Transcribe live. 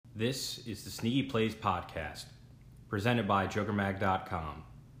This is the Sneaky Plays podcast, presented by JokerMag.com,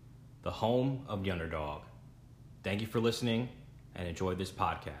 the home of the underdog. Thank you for listening and enjoy this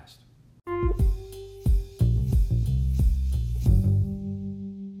podcast.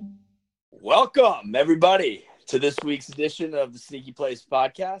 Welcome, everybody, to this week's edition of the Sneaky Plays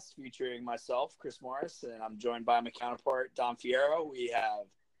podcast, featuring myself, Chris Morris, and I'm joined by my counterpart, Dom Fierro. We have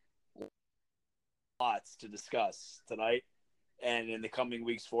lots to discuss tonight and in the coming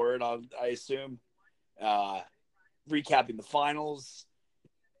weeks forward, I assume. Recapping the finals,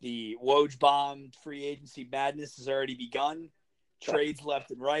 the Woj bomb free agency madness has already begun. Trades left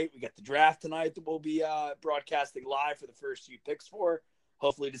and right. We got the draft tonight that we'll be broadcasting live for the first few picks for.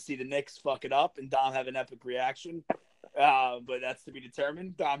 Hopefully to see the Knicks fuck it up and Dom have an epic reaction. But that's to be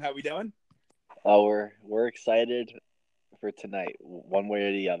determined. Dom, how we doing? Oh, we're excited for tonight, one way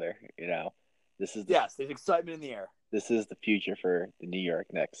or the other. You know, there's excitement in the air. This is the future for the New York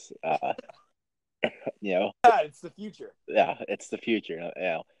Knicks. Yeah, it's the future. Yeah, it's the future. You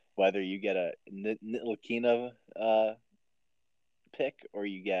know, whether you get a Ntilikina pick or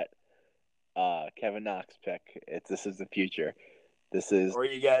you get Kevin Knox pick, this is the future. Or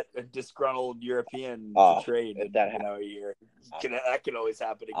you get a disgruntled European to trade. That can always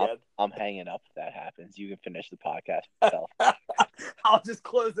happen again. I'm hanging up if that happens. You can finish the podcast yourself. I'll just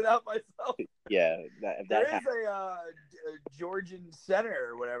close it out myself. Yeah. There is a Georgian center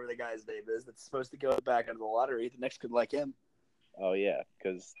or whatever the guy's name is that's supposed to go back into the lottery. The Knicks could like him. Oh, yeah,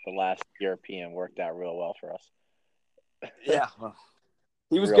 because the last European worked out real well for us. Yeah. Well,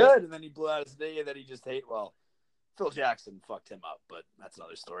 he was good, and then he blew out his knee, and then he just Phil Jackson fucked him up, but that's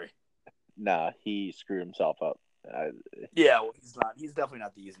another story. Nah, he screwed himself up. Yeah, well, he's definitely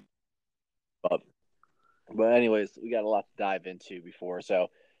not the easy. But anyways, we got a lot to dive into before. So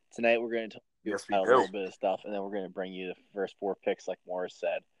tonight we're going to talk about a little bit of stuff, and then we're going to bring you the first four picks, like Morris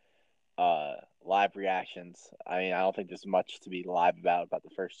said. Live reactions. I mean, I don't think there's much to be live about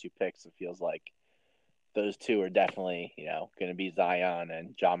the first two picks. It feels like those two are definitely, going to be Zion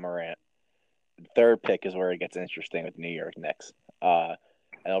and John Morant. The third pick is where it gets interesting with the New York Knicks. And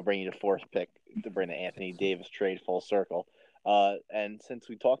I'll bring you the fourth pick to bring the Anthony Davis trade full circle. And since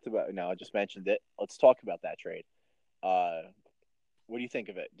we talked about I just mentioned it, let's talk about that trade. What do you think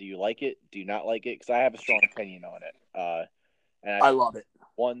of it? Do you like it? Do you not like it? Because I have a strong opinion on it. And I love it.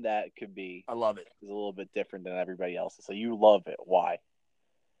 One that could be I love it. Is a little bit different than everybody else's. So you love it. Why?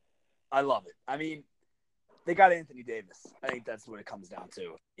 I love it. I mean, they got Anthony Davis. I think that's what it comes down to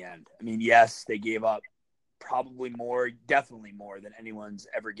at the end. I mean, yes, they gave up definitely more than anyone's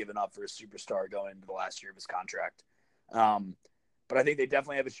ever given up for a superstar going into the last year of his contract. But I think they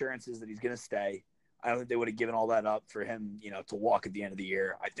definitely have assurances that he's going to stay. I don't think they would have given all that up for him, to walk at the end of the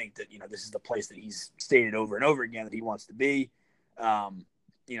year. I think that, this is the place that he's stated over and over again that he wants to be.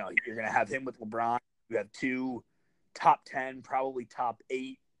 You're going to have him with LeBron. You have two top 10, probably top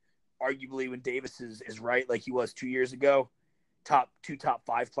 8, arguably when Davis is right, like he was 2 years ago, top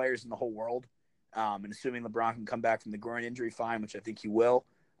 5 players in the whole world. And assuming LeBron can come back from the groin injury fine, which I think he will,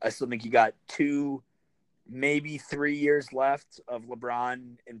 I still think you got 2, maybe 3 years left of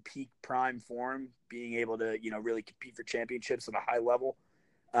LeBron in peak prime form, being able to, really compete for championships at a high level.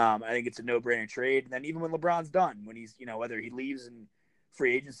 I think it's a no-brainer trade. And then even when LeBron's done, when he's, whether he leaves in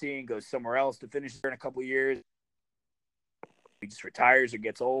free agency and goes somewhere else to finish there in a couple of years, he just retires or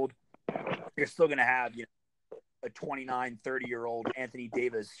gets old, you're still going to have, a 29, 30-year-old Anthony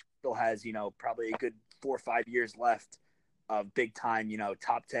Davis still has, probably a good 4 or 5 years left of big-time,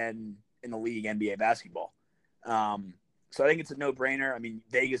 top 10 in the league NBA basketball. So I think it's a no-brainer. I mean,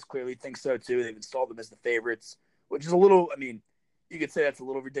 Vegas clearly thinks so, too. They've installed them as the favorites, which is a little – I mean, you could say that's a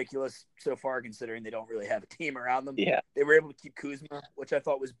little ridiculous so far considering they don't really have a team around them. Yeah. They were able to keep Kuzma, which I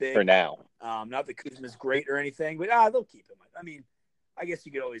thought was big. For now. Not that Kuzma's great or anything, but they'll keep him. I mean, I guess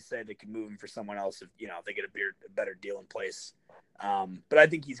you could always say they could move him for someone else if they get a better deal in place. But I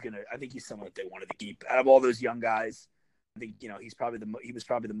think he's someone that they wanted to keep. Out of all those young guys, I think he was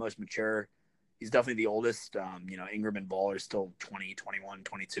probably the most mature. He's definitely the oldest. Ingram and Ball are still 20, 21,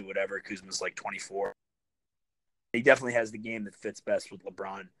 22, whatever. Kuzma's like 24. He definitely has the game that fits best with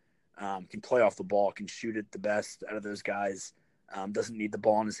LeBron. Can play off the ball, can shoot it the best out of those guys. Doesn't need the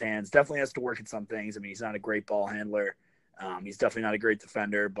ball in his hands. Definitely has to work at some things. I mean, he's not a great ball handler. He's definitely not a great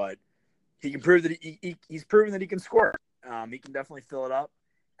defender, but he can prove that he's proven that he can score. He can definitely fill it up.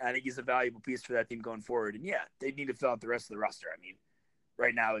 I think he's a valuable piece for that team going forward. And yeah, they need to fill out the rest of the roster. I mean,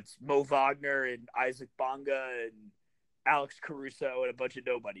 right now it's Mo Wagner and Isaac Bonga and Alex Caruso and a bunch of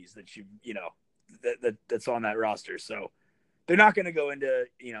nobodies that that's on that roster. So they're not going to go into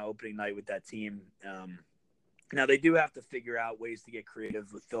opening night with that team Now, they do have to figure out ways to get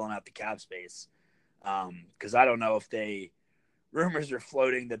creative with filling out the cap space. Because I don't know if rumors are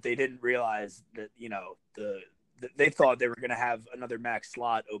floating that they didn't realize that, they thought they were going to have another max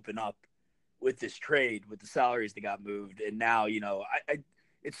slot open up with this trade, with the salaries that got moved. And now,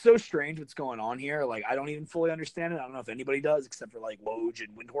 it's so strange what's going on here. Like, I don't even fully understand it. I don't know if anybody does, except for like Woj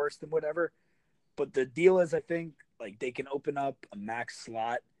and Windhorst and whatever. But the deal is, I think, like, they can open up a max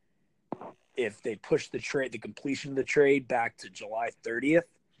slot if they push the completion of the trade back to July 30th.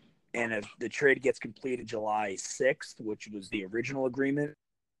 And if the trade gets completed July 6th, which was the original agreement,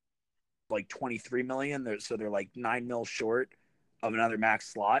 like $23 million, so they're like $9 million short of another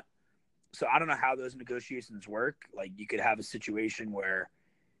max slot. So I don't know how those negotiations work. Like, you could have a situation where,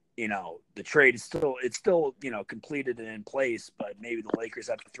 the trade is still completed and in place, but maybe the Lakers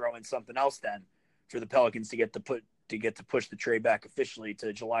have to throw in something else then for the Pelicans to get to push the trade back officially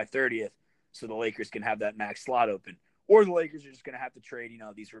to July 30th, so the Lakers can have that max slot open. Or the Lakers are just going to have to trade,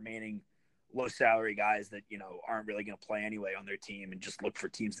 these remaining low salary guys that, aren't really going to play anyway on their team, and just look for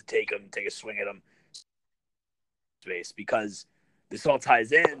teams to take a swing at them space, because this all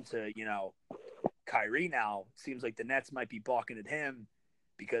ties in to, Kyrie now. It seems like the Nets might be balking at him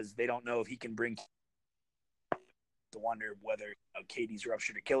because they don't know if he can bring, to wonder whether KD's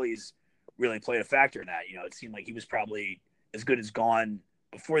ruptured Achilles really played a factor in that. It seemed like he was probably as good as gone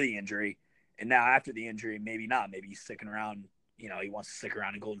before the injury. And now after the injury, maybe not. Maybe he's sticking around. He wants to stick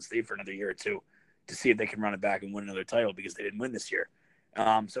around in Golden State for another year or two to see if they can run it back and win another title, because they didn't win this year.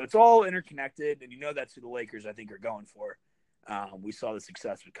 So it's all interconnected, and that's who the Lakers, I think, are going for. We saw the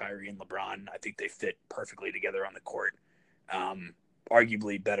success with Kyrie and LeBron. I think they fit perfectly together on the court.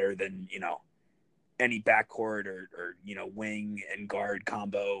 Arguably better than, any backcourt or wing and guard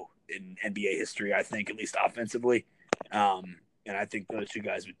combo in NBA history, I think, at least offensively. And I think those two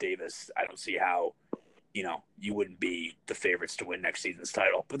guys with Davis, I don't see how, you wouldn't be the favorites to win next season's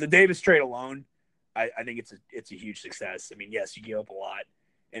title. But the Davis trade alone, I think it's a huge success. I mean, yes, you gave up a lot,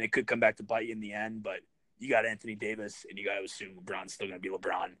 and it could come back to bite you in the end, but you got Anthony Davis, and you got to assume LeBron's still going to be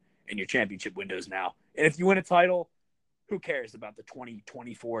LeBron in your championship windows now. And if you win a title, who cares about the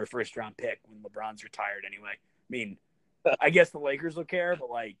 2024 first-round pick when LeBron's retired anyway? I mean, I guess the Lakers will care, but,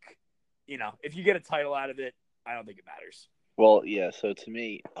 if you get a title out of it, I don't think it matters. Well, yeah, so to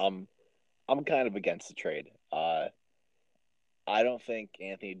me, I'm kind of against the trade. I don't think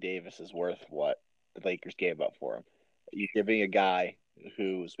Anthony Davis is worth what the Lakers gave up for him. You're giving a guy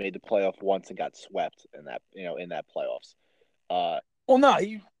who's made the playoff once and got swept in that playoffs. Well, no,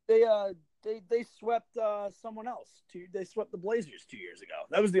 they swept someone else. They swept the Blazers 2 years ago.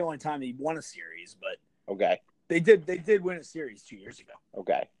 That was the only time he won a series, but okay, they did win a series 2 years ago.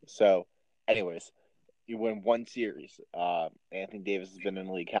 Okay, so anyways, you win one series. Anthony Davis has been in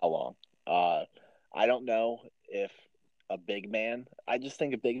the league how long? I don't know if a big man. I just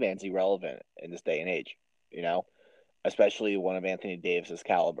think a big man's irrelevant in this day and age. Especially one of Anthony Davis's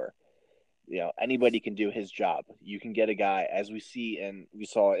caliber. Anybody can do his job. You can get a guy, as we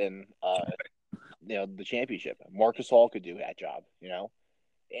saw in the championship. Marcus Hall could do that job.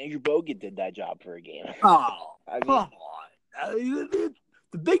 Andrew Bogut did that job for a game. Oh, come on!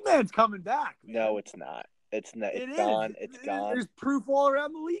 The big man's coming back. Man. No, it's not. It's not. It's gone. It's gone. There's proof all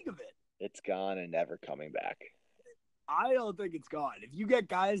around the league of it. It's gone and never coming back. I don't think it's gone. If you get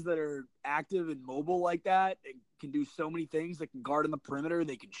guys that are active and mobile like that, and can do so many things, they can guard on the perimeter,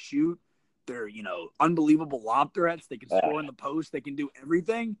 they can shoot, they're, unbelievable lob threats, they can score in the post, they can do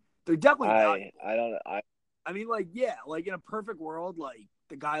everything. They're definitely valuable. I mean, in a perfect world,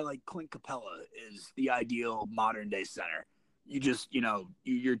 the guy like Clint Capella is the ideal modern day center. You just,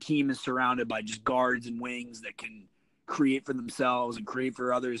 your team is surrounded by just guards and wings that can create for themselves and create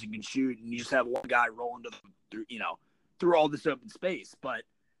for others and can shoot, and you just have one guy rolling to them through all this open space. But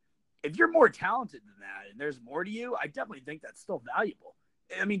if you're more talented than that and there's more to you, I definitely think that's still valuable.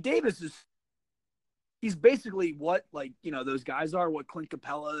 I mean, Davis he's basically what, those guys are, what Clint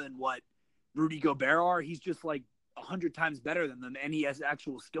Capella and what Rudy Gobert are. He's just 100 times better than them, and he has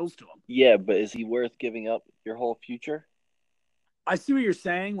actual skills to him. Yeah, but is he worth giving up your whole future? I see what you're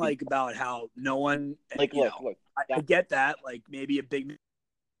saying, about how no one, look. I get that, maybe a big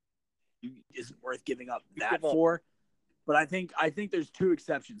isn't worth giving up that for. But I think there's two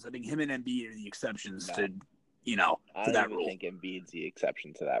exceptions. I think him and Embiid are the exceptions to that rule. I don't even think Embiid's the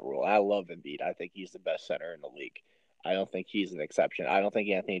exception to that rule. I love Embiid. I think he's the best center in the league. I don't think he's an exception. I don't think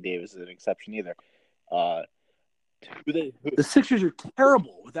Anthony Davis is an exception either. The Sixers are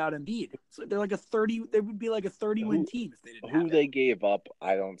terrible without Embiid. So they're they would be like a 30-win team if they didn't have they gave up,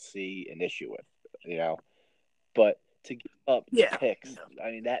 I don't see an issue with, But to give up picks.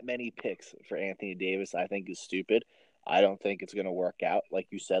 I mean, that many picks for Anthony Davis, I think, is stupid. I don't think it's going to work out. Like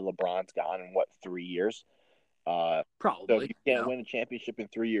you said, LeBron's gone in 3 years. Probably. So if you can't win a championship in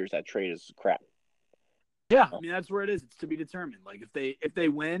 3 years, that trade is crap. Yeah, I mean that's where it is. It's to be determined. Like if they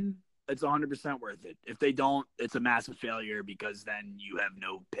win, it's 100% worth it. If they don't, it's a massive failure because then you have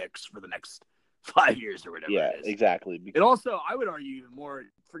no picks for the next 5 years or whatever. Yeah, it is. Exactly. It also, I would argue even more.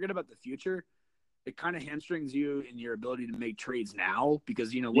 Forget about the future. It kind of hamstrings you in your ability to make trades now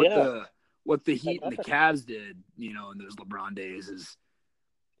because what the Heat and the Cavs did, in those LeBron days is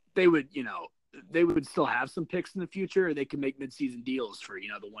they would still have some picks in the future. Or they could make midseason deals for,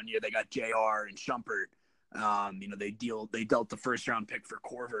 the 1 year they got JR and Shumpert. They dealt the first round pick for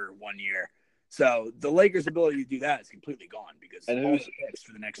Korver 1 year. So the Lakers' ability to do that is completely gone because all the picks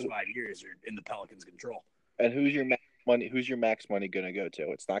for the next 5 years are in the Pelicans' control. And who's your max money going to go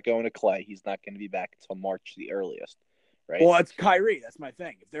to? It's not going to Clay. He's not going to be back until March, the earliest, right? Well, it's Kyrie. That's my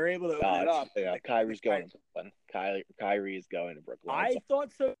thing. If they're able to open it up, Kyrie's going to Brooklyn. Kyrie is going to Brooklyn. I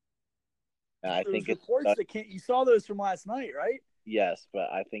thought so. I think it's reports that you saw those from last night, right? Yes,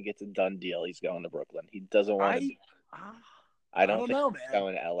 but I think it's a done deal. He's going to Brooklyn. He doesn't want to. I don't think know, he's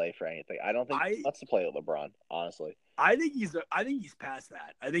going to LA for anything. I don't think he wants to play with LeBron, honestly. I think he's past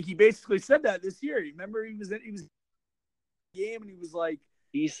that. I think he basically said that this year. Remember, he was game and he was like,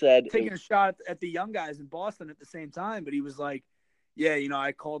 he said taking a shot at the young guys in Boston at the same time, but he was like, yeah,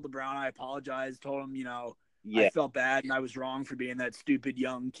 I called LeBron, I apologized, told him, I felt bad and I was wrong for being that stupid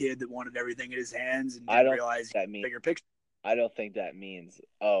young kid that wanted everything in his hands and didn't realize that means bigger picture. I don't think that means,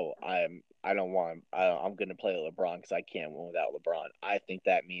 I'm going to play with LeBron because I can't win without LeBron. I think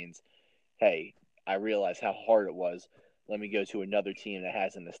that means, hey, I realize how hard it was. Let me go to another team that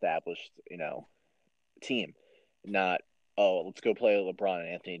has an established, team. Not, let's go play with LeBron and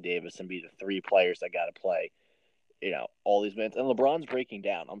Anthony Davis and be the three players that got to play, all these minutes. And LeBron's breaking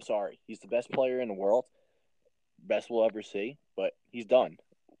down. I'm sorry. He's the best player in the world. Best we'll ever see. But he's done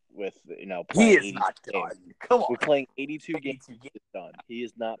with, playing. He is not done. Come on. We're playing 82 games. He's done. He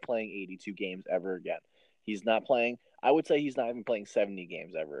is not playing 82 games ever again. He's not playing. I would say he's not even playing 70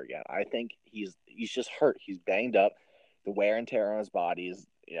 games ever again. I think he's just hurt. He's banged up. The wear and tear on his body is,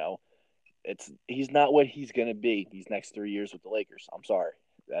 he's not what he's going to be these next 3 years with the Lakers. I'm sorry.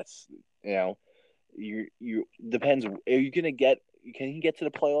 That's, you depends. Are you going to can he get to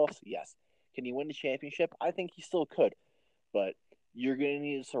the playoffs? Yes. Can he win the championship? I think he still could. But you're going to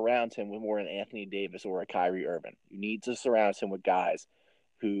need to surround him with more than Anthony Davis or a Kyrie Irving. You need to surround him with guys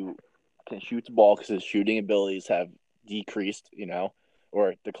who can shoot the ball because his shooting abilities have decreased,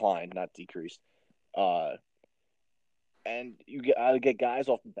 or declined, not decreased. And you got to get guys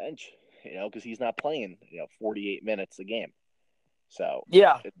off the bench, because he's not playing, 48 minutes a game. So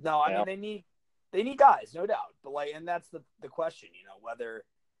yeah, no, I mean they need guys, no doubt. But and that's the question, whether.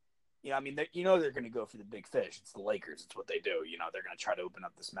 They're going to go for the big fish. It's the Lakers. It's what they do. They're going to try to open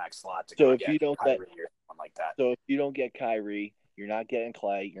up this max slot to go get Kyrie or someone like that. So if you don't get Kyrie, you're not getting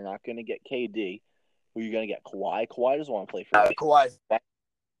Clay. You're not going to get KD. Who are you going to get? Kawhi? Kawhi doesn't want to play for Kawhi.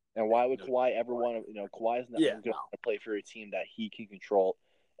 And why would Kawhi ever want to? Kawhi's not going to play for a team that he can control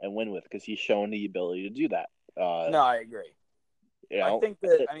and win with because he's shown the ability to do that. No, I agree. I think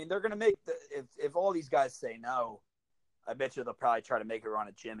that they're going to make if all these guys say no, I bet you they'll probably try to make a run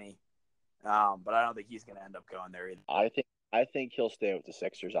at Jimmy. But I don't think he's going to end up going there either. I think he'll stay with the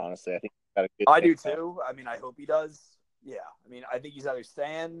Sixers. Honestly, I think he's got a good. I do too. I hope he does. Yeah. I think he's either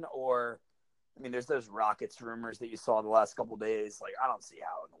staying or. There's those Rockets rumors that you saw the last couple of days. I don't see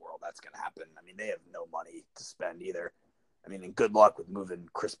how in the world that's going to happen. They have no money to spend either. And good luck with moving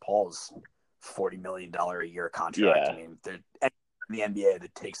Chris Paul's $40 million a year contract. Yeah. There's in the NBA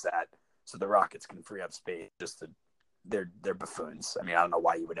that takes that so the Rockets can free up space. They're buffoons. I don't know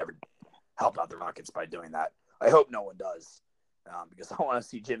why you would ever help out the Rockets by doing that. I hope no one does, because I want to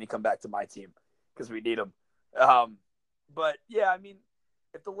see Jimmy come back to my team because we need him. But yeah,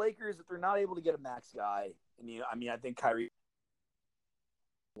 if the Lakers, if they're not able to get a max guy, and I think Kyrie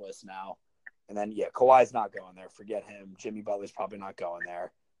list now, and then Kawhi's not going there. Forget him. Jimmy Butler's probably not going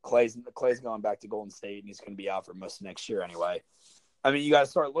there. Clay's going back to Golden State, and he's going to be out for most of next year anyway. You got to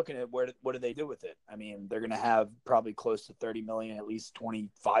start looking at what do they do with it? They're going to have probably close to $30 million, at least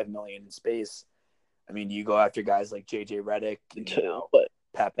 $25 million in space. You go after guys like JJ Redick, and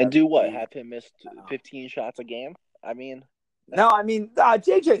do what? Have him miss 15 shots a game? No,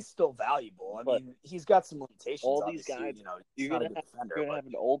 JJ's still valuable. He's got some limitations. All these guys, you're going to have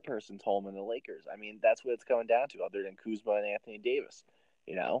an old person's home in the Lakers. That's what it's going down to, other than Kuzma and Anthony Davis.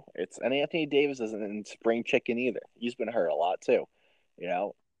 And Anthony Davis isn't in spring chicken either. He's been hurt a lot too.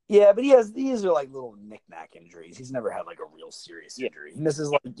 Yeah, but these are like little knick-knack injuries. He's never had like a real serious injury. He misses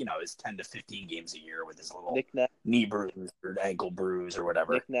like, his 10 to 15 games a year with his little knee bruise or ankle bruise or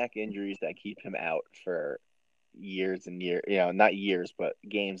whatever. Knick-knack injuries that keep him out for years and years, not years, but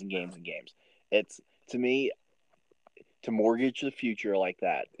games and games and games. It's, to me, to mortgage the future like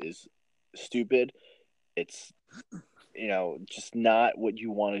that is stupid. It's, just not what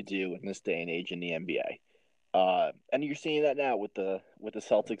you want to do in this day and age in the NBA. And you're seeing that now with the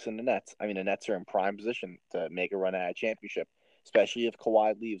Celtics and the Nets. I mean, the Nets are in prime position to make a run at a championship, especially if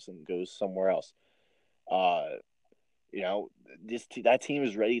Kawhi leaves and goes somewhere else. That team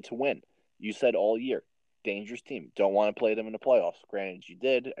is ready to win. You said all year, dangerous team. Don't want to play them in the playoffs. Granted, you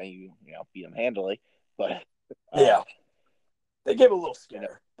did, and you beat them handily, but yeah, they gave a little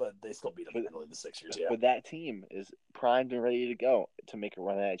scare, but they still beat them handily, the Sixers. Yeah, but that team is primed and ready to go to make a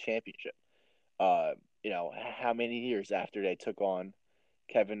run at a championship. How many years after they took on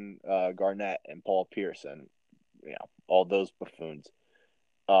Kevin Garnett and Paul Pierce and all those buffoons.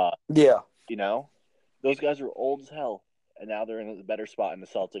 Those guys are old as hell, and now they're in a better spot, and the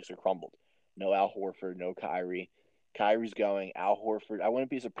Celtics are crumbled. No Al Horford, no Kyrie. Kyrie's going. Al Horford. I wouldn't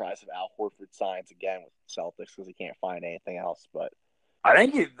be surprised if Al Horford signs again with the Celtics because he can't find anything else. But I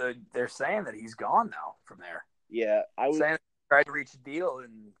think they're saying that he's gone now from there. Yeah, I was saying he tried to reach a deal,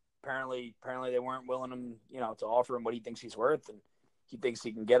 and apparently they weren't willing him, to offer him what he thinks he's worth, and he thinks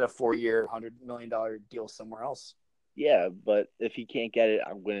he can get a 4-year, $100 million deal somewhere else. Yeah, but if he can't get it,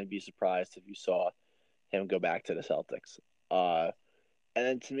 I wouldn't be surprised if you saw him go back to the Celtics. And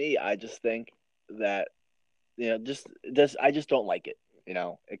then to me, I just think that I just don't like it.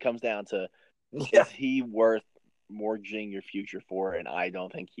 It comes down to is he worth mortgaging your future for? And I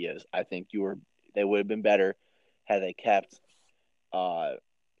don't think he is. I think they would have been better had they kept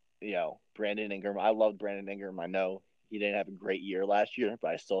Brandon Ingram. I love Brandon Ingram. I know he didn't have a great year last year,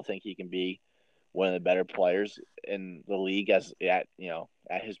 but I still think he can be one of the better players in the league at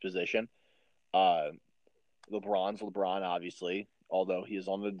his position. LeBron, obviously, although he is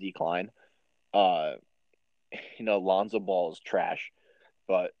on the decline. Lonzo Ball is trash,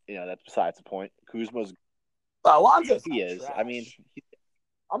 but that's besides the point. Kuzma's Lonzo's he is. Trash. I mean,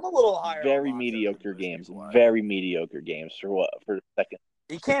 I'm a little higher. Very mediocre games. Very mediocre games for second.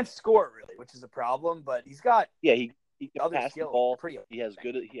 He can't score really, which is a problem. But he's got he can other pass skills. the ball. Pretty he has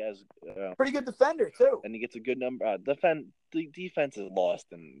pretty good defender too, and he gets a good number. The defense is lost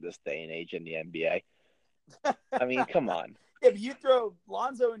in this day and age in the NBA. I mean, come on. Yeah, but you throw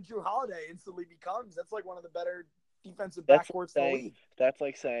Lonzo and Jrue Holiday, instantly becomes that's like one of the better defensive backcourts in the league. That's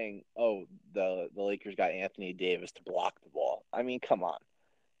like saying, oh, the Lakers got Anthony Davis to block the ball. I mean, come on.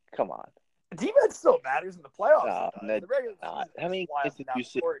 Defense still matters in the playoffs. The regular season, how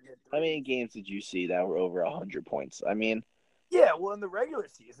many games did you see that were over 100 points? I mean, yeah, well, in the regular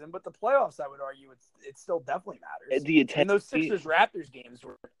season, but the playoffs, I would argue, it still definitely matters. And those Sixers Raptors games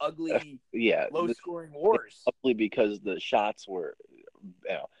were ugly, low-scoring wars. Ugly because the shots were,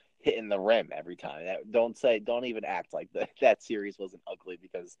 hitting the rim every time. Don't even act like that series wasn't ugly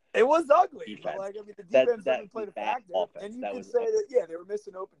because it was ugly. Defense. But the defense didn't play the factor. And you could say that, they were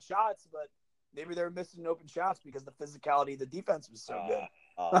missing open shots, but maybe they were missing open shots because the physicality of the defense was so good.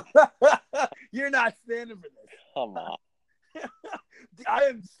 You're not standing for this. Come on. I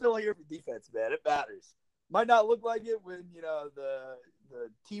am still here for defense, man. It matters. Might not look like it when the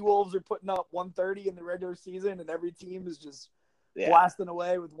T-Wolves are putting up 130 in the regular season, and every team is just blasting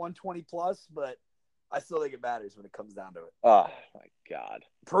away with 120 plus. But I still think it matters when it comes down to it. Oh my God!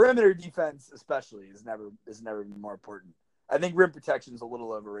 Perimeter defense, especially, is never been more important. I think rim protection is a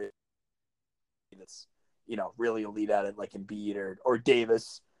little overrated. That's really elite at it, like Embiid or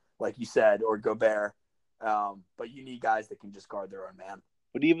Davis, like you said, or Gobert. But you need guys that can just guard their own man.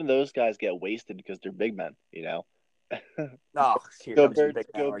 But even those guys get wasted because they're big men, No,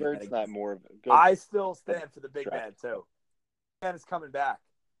 Gobert's not more of I still stand for the big man too. Man is coming back.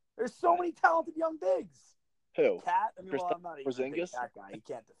 There's so many talented young bigs. Who? Cat. I mean, I'm not even a big Cat guy. He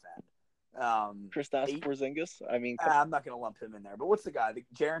can't defend. Kristaps Porzingis. I mean, I'm not going to lump him in there. But what's the guy?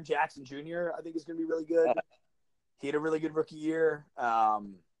 Jaren Jackson Jr. I think is going to be really good. He had a really good rookie year.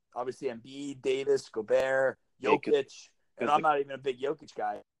 Obviously, Embiid, Davis, Gobert, Jokic, and I'm not even a big Jokic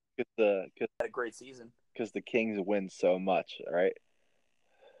guy. He had a great season because the Kings win so much, right?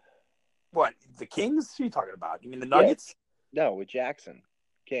 What, the Kings? Who are you talking about? You mean the Nuggets? Yeah. No, with Jackson,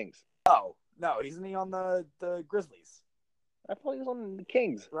 Kings. Oh no, isn't he on the Grizzlies? I thought he was on the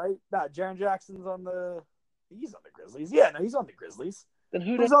Kings, right? No, Jaren Jackson's on the. He's on the Grizzlies. Yeah, no, he's on the Grizzlies. Then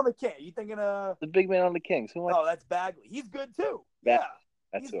who's on the Kings? You thinking the big man on the Kings? Oh, that's Bagley. He's good too. Yeah.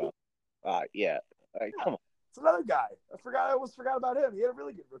 That's who. Come on. It's another guy. I almost forgot about him. He had a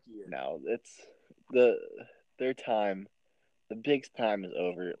really good rookie year. No, it's their time. The Bigs' time is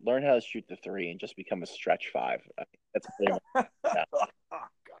over. Learn how to shoot the three and just become a stretch five. That's pretty much. Yeah. Oh,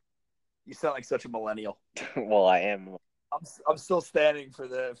 God. You sound like such a millennial. Well, I am. I'm still standing for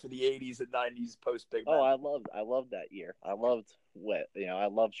the 80s and 90s post Big Man. Oh, I loved that year. I loved I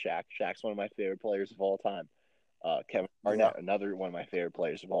loved Shaq. Shaq's one of my favorite players of all time. Kevin Garnett, another one of my favorite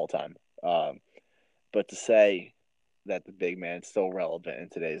players of all time. But to say that the big man is still relevant in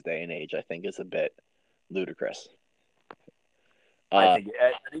today's day and age, I think is a bit ludicrous. I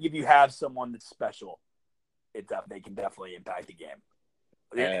think if you have someone that's special, they can definitely impact the game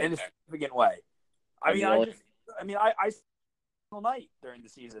in a significant way. I all night during the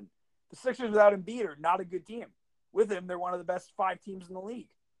season, the Sixers without Embiid are not a good team. With him, they're one of the best 5 teams in the league.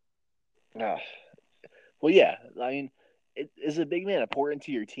 Well, yeah. I mean, is a big man important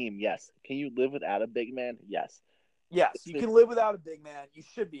to your team? Yes. Can you live without a big man? Yes. Yes, you can live without a big man. You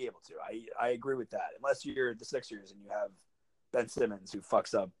should be able to. I agree with that. Unless you're the Sixers and you have Ben Simmons who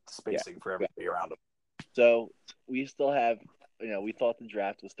fucks up spacing for everybody around him. So we still have, we thought the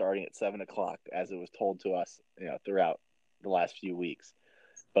draft was starting at 7:00 as it was told to us, throughout the last few weeks.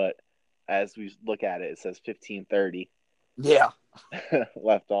 But as we look at it, it says 15:30. Yeah.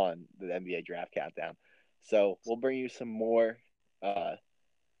 left on the NBA draft countdown. So we'll bring you some more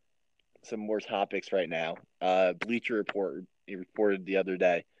topics right now. Bleacher Report reported the other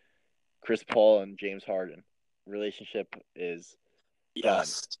day, Chris Paul and James Harden relationship is done.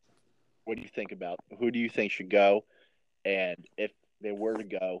 What do you think about who do you think should go? And if they were to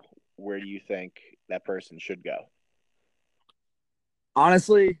go, where do you think that person should go?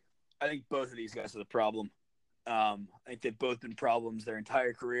 Honestly, I think both of these guys are the problem. I think they've both been problems their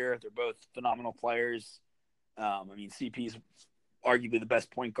entire career. They're both phenomenal players. CP's arguably the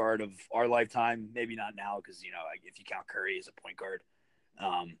best point guard of our lifetime. Maybe not now because, if you count Curry as a point guard.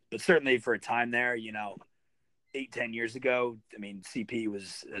 But certainly for a time there, 8-10 years ago, CP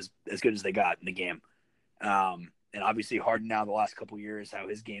was as good as they got in the game. And obviously Harden now the last couple of years, how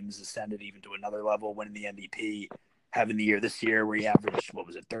his game has ascended even to another level, winning the MVP, having the year this year where he averaged,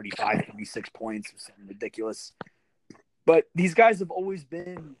 35, 36 points. It was something ridiculous. But these guys have always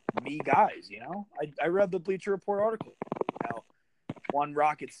been me guys, I read the Bleacher Report article. One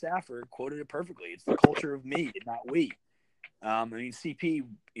Rocket staffer quoted it perfectly. It's the culture of me, not we. CP,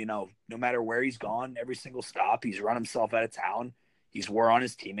 no matter where he's gone, every single stop, he's run himself out of town. He's wore on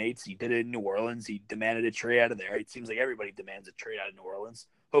his teammates. He did it in New Orleans. He demanded a trade out of there. It seems like everybody demands a trade out of New Orleans.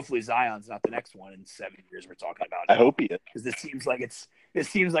 Hopefully Zion's not the next one in 7 years we're talking about. I hope he is. Because it seems like it's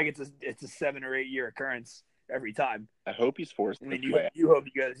a 7 or 8 year occurrence every time. I hope he's forced. You hope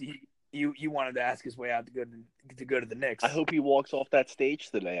you wanted to ask his way out to go to the Knicks. I hope he walks off that stage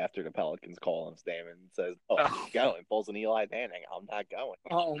today after the Pelicans call his name and says, he's going. Pulls an Eli Manning. I'm not going.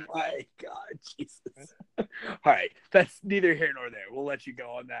 Oh, my God. Jesus. All right. That's neither here nor there. We'll let you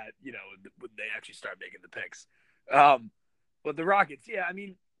go on that, when they actually start making the picks. But the Rockets, yeah,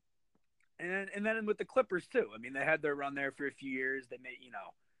 and then with the Clippers, too. They had their run there for a few years. They made,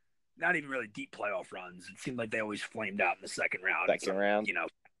 not even really deep playoff runs. It seemed like they always flamed out in the second round.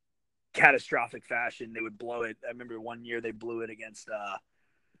 Catastrophic fashion. They would blow it. I remember one year they blew it against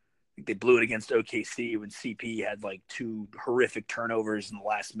OKC when CP had like 2 horrific turnovers in the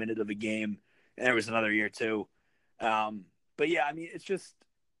last minute of a game. And there was another year too. But yeah, it's just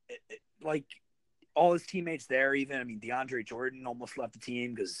like all his teammates there, even, DeAndre Jordan almost left the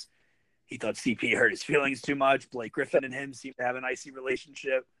team because he thought CP hurt his feelings too much. Blake Griffin and him seem to have an icy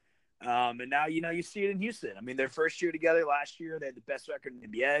relationship. And now, you see it in Houston. Their first year together last year, they had the best record in the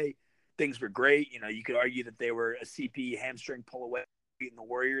NBA. Things were great. You could argue that they were a CP hamstring pull away beating the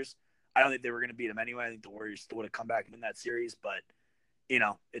Warriors. I don't think they were going to beat them anyway. I think the Warriors still would have come back and win that series. But,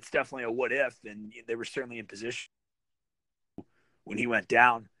 it's definitely a what if. And they were certainly in position when he went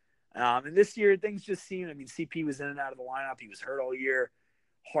down. And this year, things just seemed, CP was in and out of the lineup. He was hurt all year.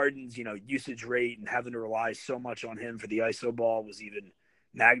 Harden's, usage rate and having to rely so much on him for the ISO ball was even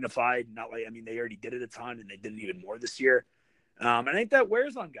magnified. Not like, they already did it a ton and they did it even more this year. And I think that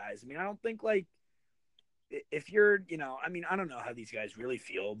wears on guys. I don't think like if you're, I don't know how these guys really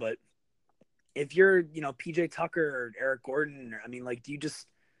feel, but if you're, PJ Tucker or Eric Gordon, do you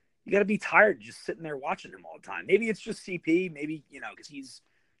got to be tired just sitting there watching him all the time. Maybe it's just CP, maybe, because he's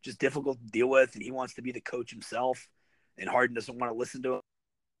just difficult to deal with and he wants to be the coach himself and Harden doesn't want to listen to him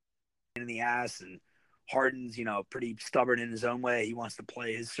in the ass, and Harden's, pretty stubborn in his own way. He wants to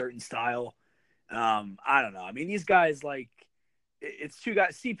play his certain style. I don't know. These guys, like, it's 2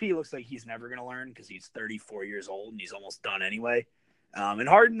 guys. CP looks like he's never going to learn because he's 34 years old and he's almost done anyway. And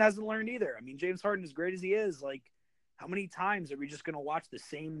Harden hasn't learned either. I mean, James Harden, as great as he is, like, how many times are we just going to watch the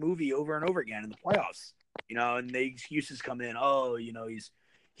same movie over and over again in the playoffs? And the excuses come in. Oh,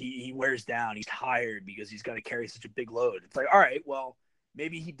 he wears down. He's tired because he's got to carry such a big load. It's like, all right, well,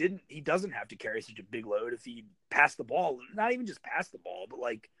 maybe he doesn't have to carry such a big load if he passed the ball. Not even just pass the ball, but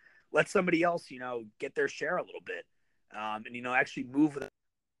like let somebody else, get their share a little bit. And actually move with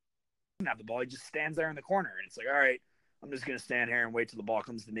have the ball. He just stands there in the corner. And it's like, all right, I'm just going to stand here and wait till the ball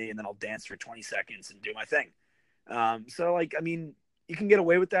comes to me, and then I'll dance for 20 seconds and do my thing. So, like, I mean, you can get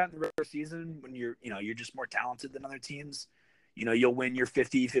away with that in the regular season when you're just more talented than other teams. You'll win your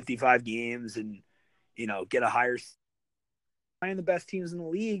 50, 55 games and, get a higher playing the best teams in the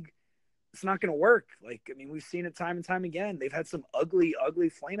league. It's not going to work. Like, I mean, we've seen it time and time again. They've had some ugly, ugly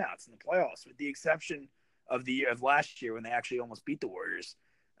flameouts in the playoffs, with the exception of last year when they actually almost beat the Warriors.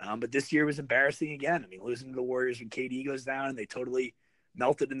 But this year was embarrassing again. I mean, losing to the Warriors when KD goes down, and they totally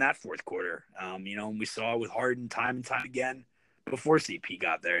melted in that fourth quarter. And we saw it with Harden time and time again before CP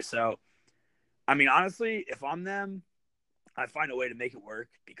got there. So, I mean, honestly, if I'm them, I find a way to make it work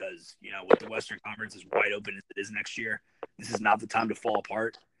because, with the Western Conference as wide open as it is next year, this is not the time to fall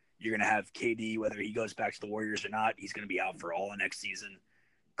apart. You're going to have KD, whether he goes back to the Warriors or not, he's going to be out for all of next season.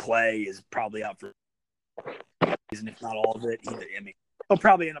 Clay is probably out for season, if not all of it. He'll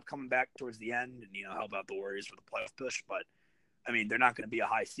probably end up coming back towards the end and, help out the Warriors for the playoff push. But, I mean, they're not going to be a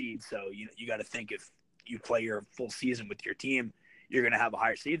high seed. So, you got to think if you play your full season with your team, you're going to have a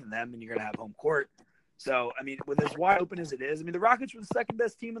higher seed than them and you're going to have home court. So, I mean, with as wide open as it is, I mean, the Rockets were the second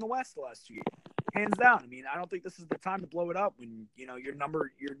best team in the West the last 2 years, hands down. I mean, I don't think this is the time to blow it up when, your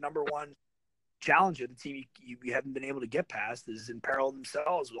number one challenger, the team you haven't been able to get past, is in peril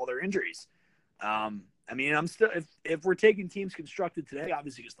themselves with all their injuries. I mean, I'm still, if we're taking teams constructed today,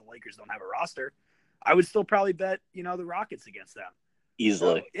 obviously because the Lakers don't have a roster, I would still probably bet, the Rockets against them.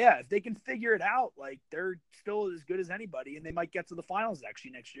 Easily. So, yeah, if they can figure it out, like, they're still as good as anybody, and they might get to the finals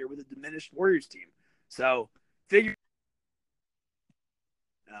actually next year with a diminished Warriors team. So, I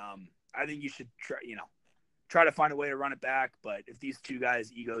think you should try to find a way to run it back. But if these two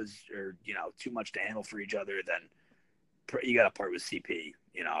guys' egos are, too much to handle for each other, then you got to part with CP,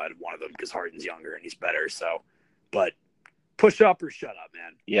 at one of them because Harden's younger and he's better. So, but push up or shut up,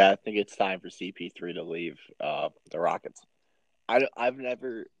 man. Yeah, I think it's time for CP3 to leave the Rockets. I've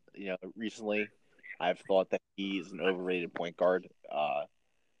never, recently I've thought that he's an overrated point guard.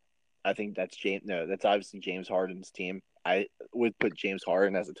 I think that's obviously James Harden's team. I would put James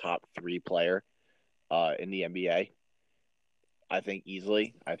Harden as a top 3 player in the NBA. I think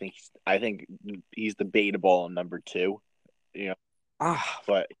easily. I think he's debatable on number 2.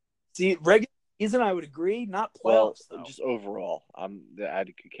 But see, regular season, I would agree. Not playoffs, though. Just overall, I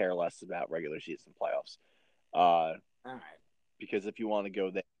could care less about regular season playoffs. All right. Because if you want to go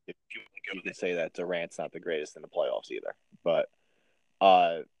there, you can say that Durant's not the greatest in the playoffs either. But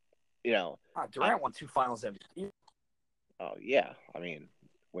Durant won 2 Finals MVP. Oh yeah, I mean,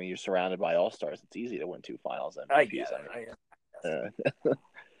 when you're surrounded by all stars, it's easy to win 2 Finals MVPs.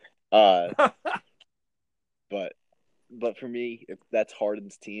 But for me, if that's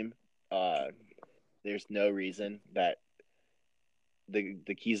Harden's team, there's no reason that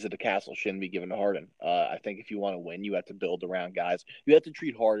the keys to the castle shouldn't be given to Harden. I think if you want to win, you have to build around guys. You have to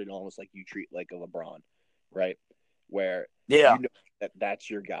treat Harden almost like you treat like a LeBron, right? Where that's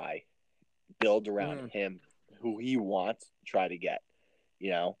your guy. Build around him, who he wants, try to get.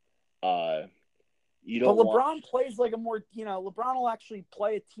 You don't. But LeBron plays like a more. LeBron will actually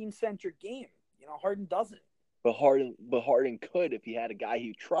play a team-centric game. Harden doesn't. But Harden could if he had a guy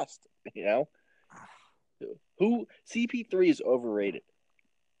he trusts. Who CP3 is overrated.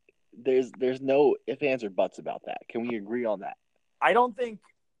 There's no ifs, ands, or buts about that. Can we agree on that? I don't think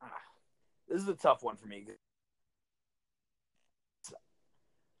this is a tough one for me.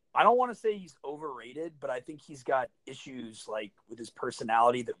 I don't want to say he's overrated, but I think he's got issues like with his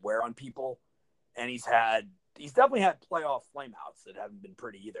personality that wear on people, and he's definitely had playoff flameouts that haven't been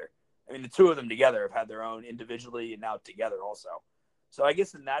pretty either. I mean, the two of them together have had their own individually and now together also. So I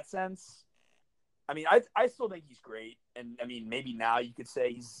guess in that sense, I mean, I still think he's great. And, I mean, maybe now you could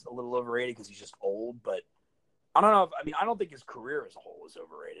say he's a little overrated because he's just old. But I don't know. I don't think his career as a whole is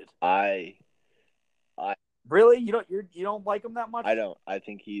overrated. Really? You don't like him that much? I don't. I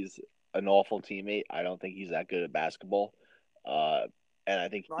think he's an awful teammate. I don't think he's that good at basketball. And I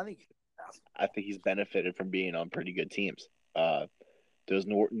think he's benefited from being on pretty good teams. Those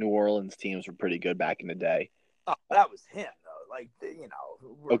New Orleans teams were pretty good back in the day. Oh, that was him, though. Like,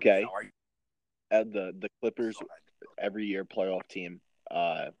 okay. The Clippers every year playoff team.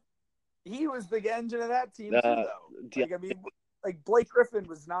 He was the engine of that team too, though. like Blake Griffin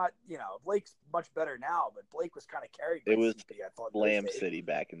was not, Blake's much better now, but Blake was kind of carried by It was CP, I thought. Lamb City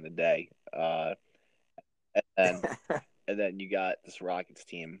back in the day. And then you got this Rockets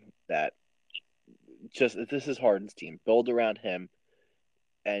team that this is Harden's team. Build around him,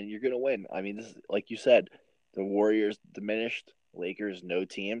 and you're going to win. I mean, this is, like you said, the Warriors diminished, Lakers no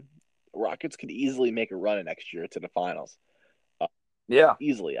team. Rockets could easily make a run next year to the finals. Yeah.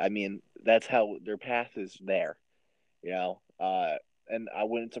 Easily. I mean, that's how their path is there, and I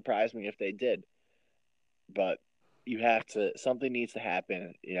wouldn't surprise me if they did. But something needs to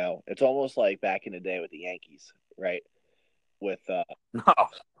happen. It's almost like back in the day with the Yankees, right? With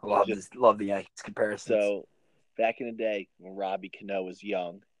love the Yankees comparison. So back in the day when Robbie Cano was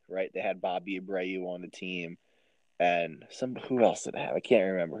young, right? They had Bobby Abreu on the team, and who else did they have? I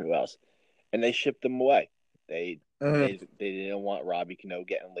can't remember who else. And they shipped them away. They didn't want Robbie Cano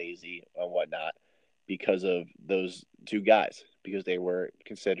getting lazy and whatnot because of those two guys, because they were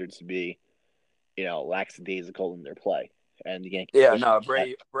considered to be, lackadaisical in their play. And the Yankees. Yeah, no,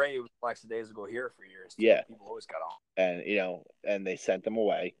 Bray was lackadaisical here for years. Yeah, people always got on. And and they sent them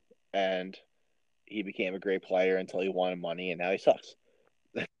away, and he became a great player until he wanted money, and now he sucks.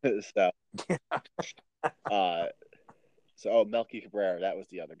 So, Melky Cabrera, that was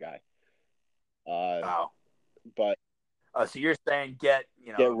the other guy. But so you're saying get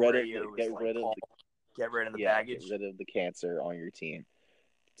rid of the baggage, get rid of the cancer on your team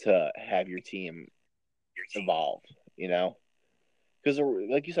to have your team evolve. Because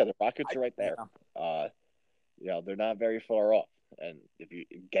like you said, the Rockets are right there. They're not very far off. And if you're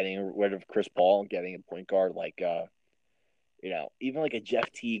getting rid of Chris Paul and getting a point guard like, even like a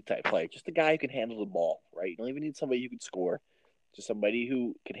Jeff Teague type player, just a guy who can handle the ball, right? You don't even need somebody who can score, just somebody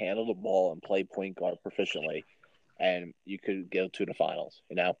who can handle the ball and play point guard proficiently, and you could go to the finals,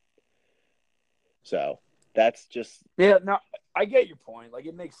 So that's just I get your point. Like,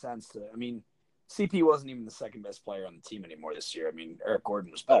 it makes sense CP wasn't even the second best player on the team anymore this year. I mean, Eric Gordon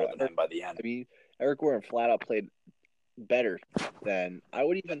was better than him by the end. I mean, Eric Gordon flat out played better than I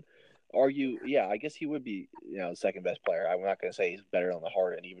would even argue. Yeah, I guess he would be, the second best player. I'm not going to say he's better than the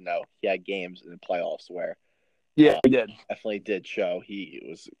Harden, even though he had games in the playoffs where he did. Definitely did show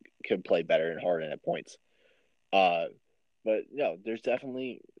he could play better than Harden at points. But there's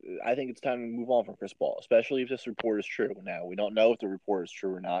definitely. I think it's time to move on from Chris Paul, especially if this report is true. Now we don't know if the report is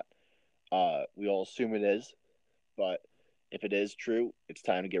true or not. We all assume it is, but if it is true, it's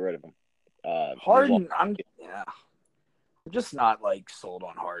time to get rid of him. Harden, I'm just not sold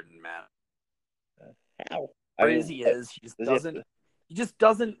on Harden, man. How crazy he just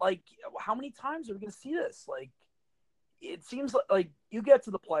doesn't how many times are we going to see this? It seems like you get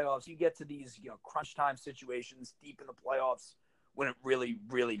to the playoffs, you get to these crunch time situations deep in the playoffs when it really,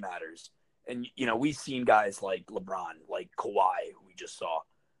 really matters. And we've seen guys like LeBron, like Kawhi, who we just saw.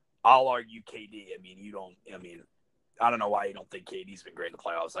 I'll argue KD. I don't know why you don't think KD's been great in the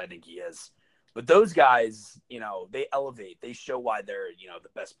playoffs. I think he is. But those guys, they elevate. They show why they're, the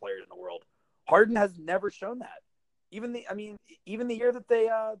best players in the world. Harden has never shown that. Even the year that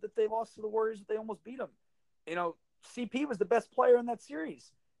they lost to the Warriors, that they almost beat them. CP was the best player in that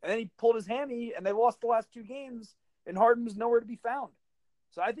series. And then he pulled his hammy, and they lost the last two games, and Harden was nowhere to be found.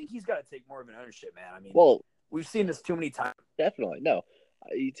 So I think he's got to take more of an ownership, man. We've seen this too many times. Definitely. No.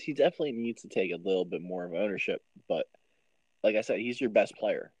 He definitely needs to take a little bit more of ownership, but like I said, he's your best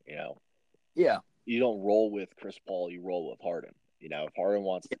player. Yeah. You don't roll with Chris Paul; you roll with Harden. If Harden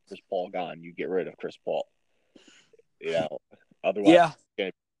wants Chris Paul gone, you get rid of Chris Paul. Otherwise,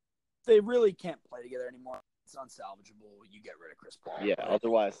 they really can't play together anymore. It's unsalvageable. You get rid of Chris Paul. Yeah.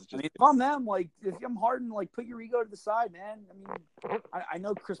 Otherwise, it's just. If I'm them, if I'm Harden, put your ego to the side, man. I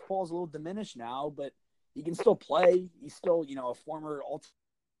know Chris Paul's a little diminished now, but he can still play. He's still, a former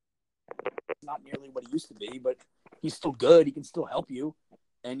not nearly what he used to be, but he's still good. He can still help you.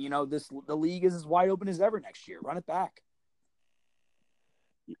 And, the league is as wide open as ever next year. Run it back.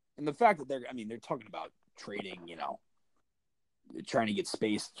 And the fact that they're talking about trading, trying to get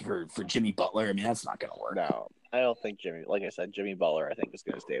space for Jimmy Butler. That's not going to work. No, I don't think like I said, Jimmy Butler, I think is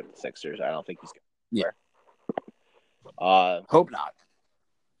going to stay with the Sixers. I don't think he's going to. Yeah. Hope not.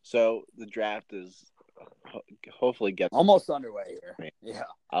 So the draft is hopefully gets almost underway here. Yeah.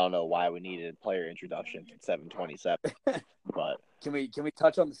 I don't know why we needed player introduction at 7:27, but can we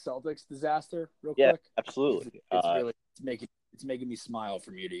touch on the Celtics disaster real quick? Yeah, absolutely. It's making me smile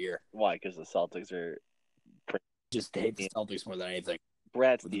from year to year. Why? Because the Celtics are just hate the Celtics more than anything.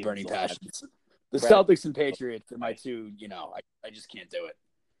 Brad with the burning passions. The Celtics and Patriots are my two. I just can't do it.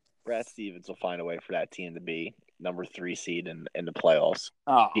 Brad Stevens will find a way for that team to be, number 3 seed in the playoffs.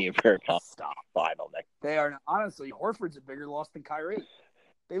 Oh, being for a stop. Final next. They are honestly. Horford's a bigger loss than Kyrie.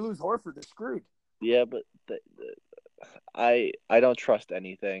 They lose Horford, they're screwed. Yeah, but I don't trust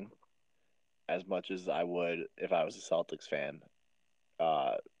anything as much as I would if I was a Celtics fan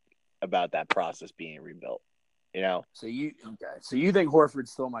about that process being rebuilt. You know. So you think Horford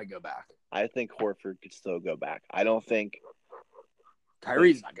still might go back? I think Horford could still go back. I don't think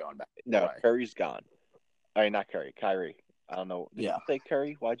Kyrie's not going back. No, Curry's gone. I mean, not Curry. Kyrie. I don't know. Did you say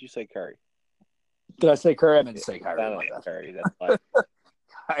Curry? Why'd you say Curry? Did I say Curry? I meant to say Kyrie. I don't know Curry. That's fine.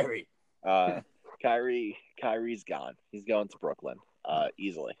 Kyrie. Kyrie's gone. He's going to Brooklyn.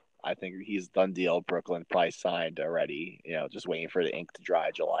 Easily. I think he's done deal. Brooklyn probably signed already. You know, just waiting for the ink to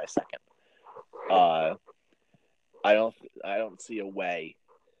dry July 2nd. I don't see a way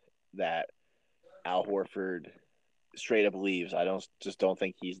that Al Horford straight up leaves. I don't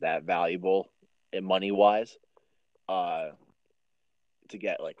think he's that valuable in money wise to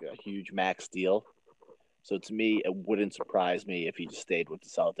get like a huge max deal. So to me, it wouldn't surprise me if he just stayed with the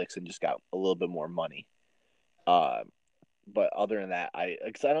Celtics and just got a little bit more money. But other than that,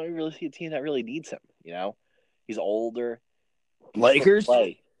 because I don't really see a team that really needs him. You know, he's older. Lakers.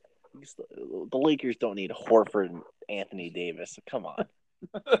 The Lakers don't need Horford and Anthony Davis. Come on.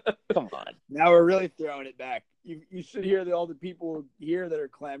 Come on. Now we're really throwing it back. You should hear all the people here that are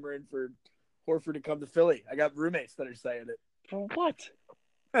clamoring for Horford to come to Philly. I got roommates that are saying it. For what?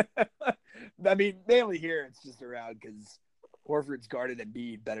 I mean, mainly here it's just around because Horford's guarded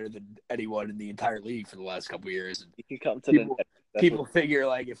Embiid better than anyone in the entire league for the last couple of years. And you can come to people figure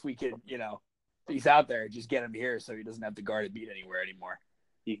like if we could, if he's out there, just get him here so he doesn't have to guard Embiid anywhere anymore.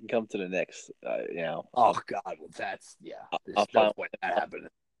 You can come to the Knicks, Oh God, well that's There's no point that happening.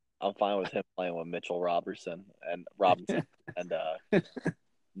 I'm fine with him playing with Mitchell Robinson and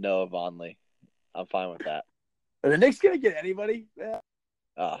Noah Vonleh. I'm fine with that. Are the Knicks gonna get anybody? No.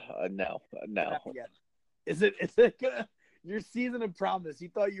 Is it gonna your season of promise? You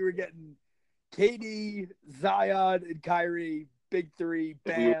thought you were getting KD, Zion, and Kyrie, big three,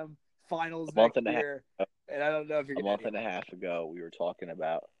 bam, finals next year. And I don't know if you're a month and a half ago we were talking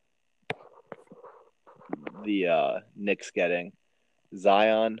about the Knicks getting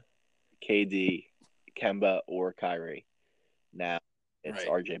Zion, KD, Kemba, or Kyrie. Now it's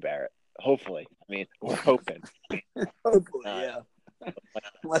RJ Barrett. Hopefully. I mean, we're hoping. Hopefully, yeah.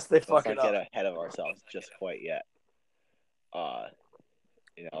 Unless they fuck it up. Let's not get ahead of ourselves just quite yet.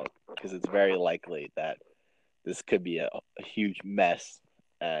 Because it's very likely that this could be a huge mess,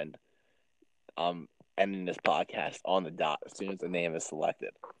 and I'm ending this podcast on the dot as soon as the name is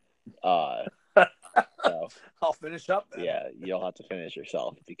selected. So, I'll finish up then. Yeah, you'll have to finish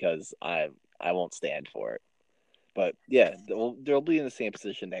yourself because I won't stand for it. But yeah, they'll be in the same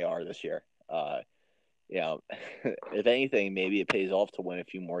position they are this year. If anything, maybe it pays off to win a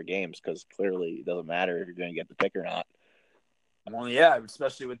few more games because clearly it doesn't matter if you're going to get the pick or not. Well, yeah,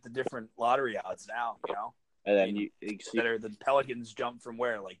 especially with the different lottery odds now, And then you see the Pelicans jump from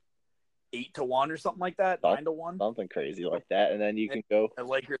where, like 8-1 or something like that, 9-1, something crazy like that, and then you can go. The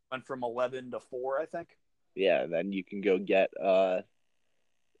Lakers went from 11-4, I think. Yeah, and then you can go get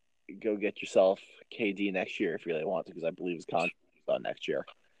yourself KD next year if you really want to, because I believe his contract is on next year.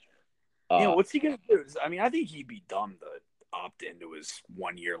 What's he gonna do? I mean, I think he'd be dumb to opt into his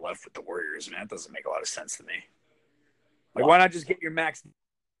 1 year left with the Warriors. Man, that doesn't make a lot of sense to me. Like, why not just get your max?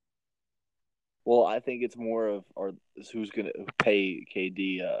 Well, I think it's more of who's going to pay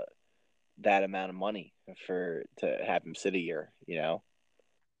KD that amount of money to have him sit a year.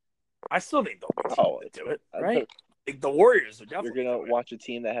 I still think they'll do it, right? Like the Warriors are definitely. You're going to watch a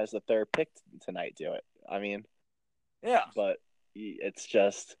team that has the third pick tonight do it. I mean, yeah, but it's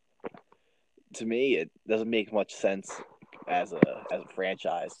just, to me, it doesn't make much sense as a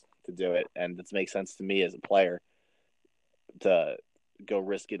franchise to do it, and it makes sense to me as a player to go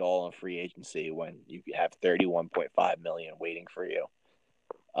risk it all on free agency when you have $31.5 million waiting for you.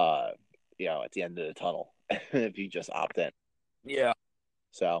 At the end of the tunnel, if you just opt in. Yeah.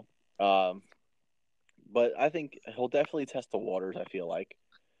 So, but I think he'll definitely test the waters. I feel like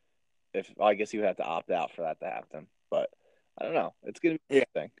I guess you have to opt out for that to happen, but I don't know. It's gonna be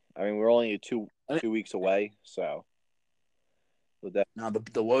interesting. I mean, we're only two weeks away, so. No,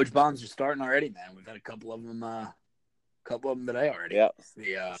 the Woj bombs are starting already, man. We've had a couple of them today already.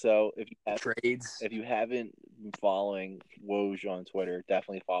 Yeah. So if you have trades, if you haven't been following Woj on Twitter,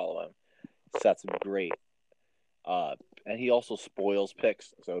 definitely follow him. Sets him great. And he also spoils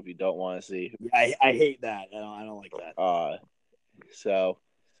picks. So if you don't want to see, I hate that. I don't like that.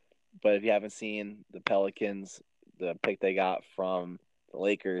 But if you haven't seen the Pelicans, the pick they got from the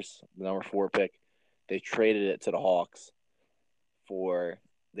Lakers, the number 4 pick, they traded it to the Hawks for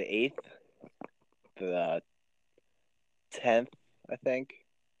the 8th, the 10th, I think.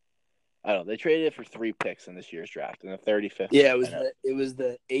 I don't know. They traded it for 3 picks in this year's draft, and the 35th. Yeah, it was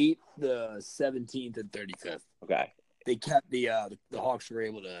the 8th, the 17th, and 35th. Okay. They kept the Hawks were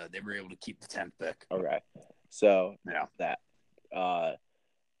able to keep the 10th pick. Okay. So yeah, that.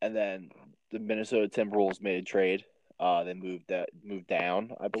 And then the Minnesota Timberwolves made a trade. They moved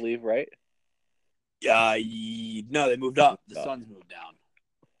down, I believe, right? No, they moved up. The Suns moved down.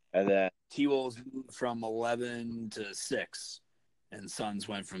 And then T-Wolves moved from 11 to 6, and Suns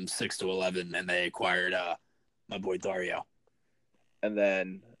went from 6 to 11, and they acquired my boy Dario. And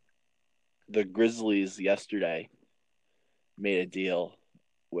then the Grizzlies yesterday made a deal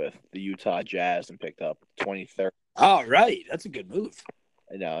with the Utah Jazz and picked up 23rd. Oh, right. That's a good move.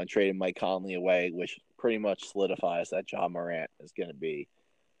 I know, and traded Mike Conley away, which pretty much solidifies that John Morant is going to be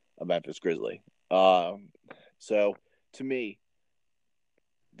a Memphis Grizzly. So, to me,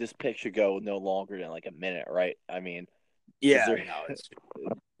 this pick should go no longer than like a minute, right? I mean, yeah.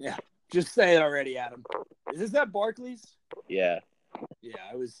 Yeah. Just say it already, Adam. Is this at Barclays? Yeah.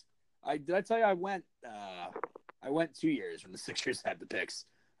 Yeah, did I tell you I went 2 years when the Sixers had the picks.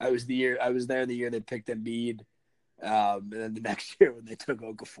 I was there the year they picked Embiid, and then the next year when they took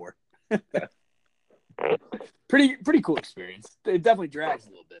Okafor. Pretty cool experience. It definitely drags a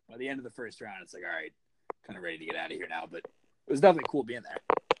little bit. By the end of the first round, it's like, all right, kind of ready to get out of here now. But it was definitely cool being there.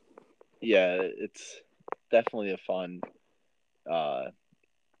 Yeah, it's definitely a fun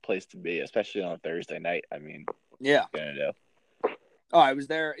place to be, especially on a Thursday night. I mean, yeah. What are you gonna do? Oh, I was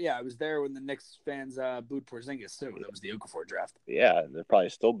there. Yeah, I was there when the Knicks fans booed Porzingis too. That was the Okafor draft. Yeah, they're probably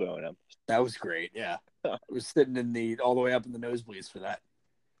still booing him. That was great. Yeah, I was sitting all the way up in the nosebleeds for that.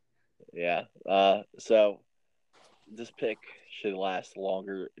 Yeah. So this pick should last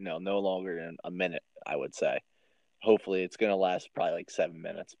longer. No longer than a minute, I would say. Hopefully, it's gonna last probably like 7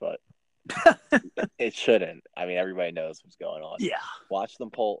 minutes, but it shouldn't. I mean, everybody knows what's going on. Yeah. Watch them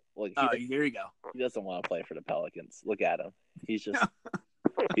pull. Like, there you go. He doesn't want to play for the Pelicans. Look at him. He's just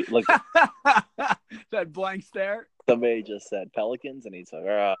look. That blank stare. Somebody just said Pelicans, and he's like,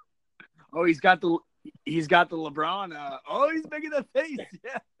 oh, he's got the LeBron. He's making the face.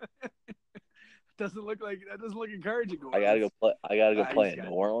 Yeah. Doesn't look encouraging. I gotta go play in New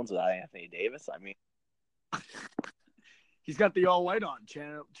Orleans with Anthony Davis. I mean, he's got the all white on,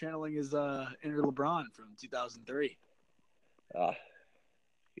 channeling his inner LeBron from 2003.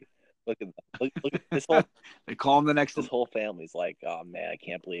 Look at this whole. They call him the next. This whole family's like, oh man, I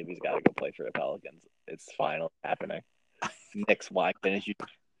can't believe he's got to go play for the Pelicans. It's finally happening. Knicks, why couldn't you?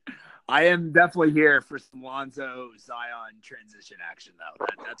 I am definitely here for some Lonzo Zion transition action though.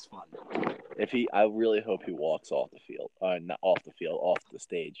 That's fun. I really hope he walks off the field. Not off the field, off the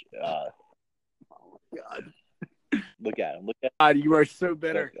stage. Oh God. Look at him. Look at. God, you are so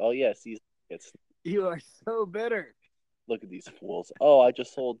bitter. Oh yes, You are so bitter. Look at these fools. Oh, I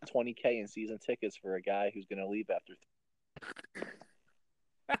just sold $20,000 in season tickets for a guy who's going to leave after.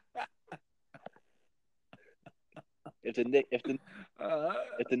 If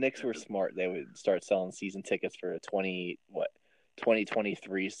the Knicks were smart, they would start selling season tickets for a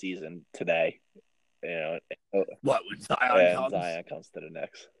 2023 season today. You know, what when Zion comes to the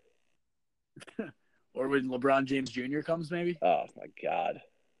Knicks, or when LeBron James Jr. comes, maybe. Oh my God,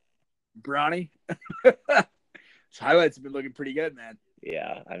 Bronny. His highlights have been looking pretty good, man.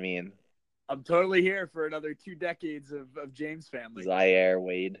 Yeah, I mean, I'm totally here for another 2 decades of James family. Zaire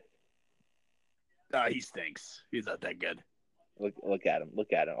Wade. He stinks. He's not that good. Look at him.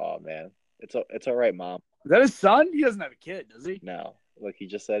 Look at him. Oh man, it's all right, Mom. Is that his son? He doesn't have a kid, does he? No. Look, he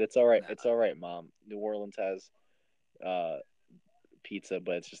just said it's all right. No. It's all right, Mom. New Orleans has pizza,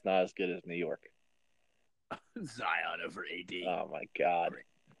 but it's just not as good as New York. Zion over AD. Oh my God.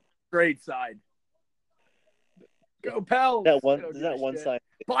 Great side. Go Pels. That one side.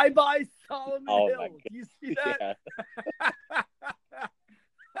 Bye Solomon Hill. My God. Do you see that? Yeah.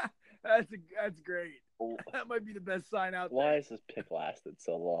 That's great. That might be the best sign out there. Why has this pick lasted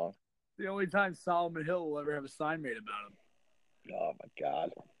so long? The only time Solomon Hill will ever have a sign made about him. Oh my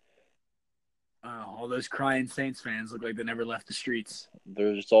God. All those crying Saints fans look like they never left the streets.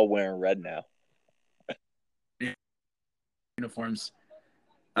 They're just all wearing red now. Uniforms.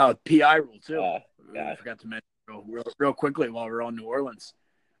 Oh, PI rule too. Yeah. I forgot to mention real quickly while we're on New Orleans.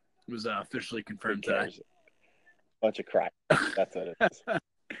 It was officially confirmed today. Bunch of crap. That's what it is.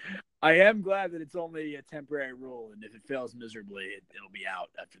 I am glad that it's only a temporary rule, and if it fails miserably, it'll be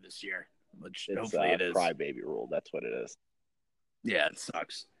out after this year, which hopefully it is. Crybaby rule. That's what it is. Yeah, it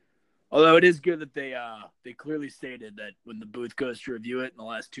sucks. Although it is good that they clearly stated that when the booth goes to review it in the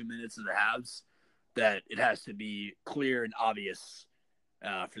last 2 minutes of the halves, that it has to be clear and obvious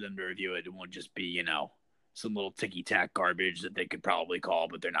for them to review it. It won't just be, some little ticky-tack garbage that they could probably call,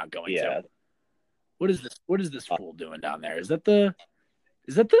 but they're not going to. What is this? What is this fool doing down there? Is that the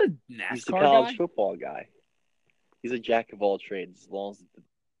NASCAR He's the college guy? football guy. He's a jack of all trades, as long as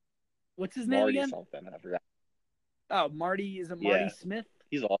What's his name again? Something I forgot. Oh, Marty. Is it Marty Smith?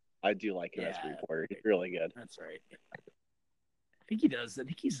 He's awesome. I do like him as a reporter. He's really good. That's right. I think he does. I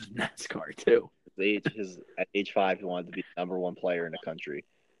think he's in NASCAR too. At age 5, he wanted to be the number 1 player in the country.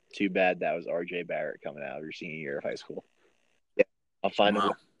 Too bad that was R.J. Barrett coming out of your senior year of high school. Yeah, I'm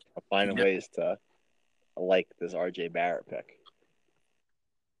finding ways to like this R.J. Barrett pick.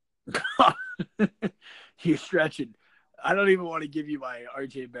 You're stretching. I don't even want to give you my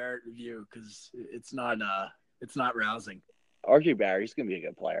R.J. Barrett review because it's not rousing. R.J. Barrett, he's gonna be a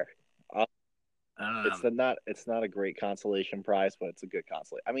good player. I don't know. It's not a great consolation prize, but it's a good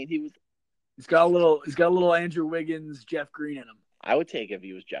consolation. I mean, he's got a little Andrew Wiggins, Jeff Green in him. I would take if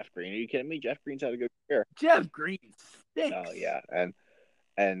he was Jeff Green. Are you kidding me? Jeff Green's had a good career. Jeff Green stinks. Oh yeah,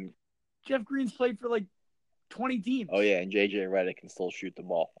 and Jeff Green's played for like 20 teams. Oh yeah, and JJ Redick can still shoot the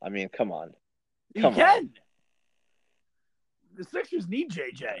ball. I mean, come on. He can. The Sixers need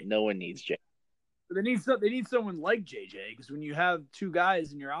JJ. No one needs JJ. They need someone like JJ, because when you have 2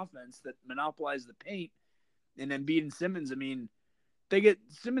 guys in your offense that monopolize the paint, and Embiid and Simmons, I mean,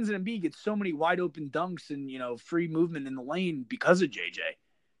 Simmons and Embiid get so many wide open dunks and free movement in the lane because of JJ.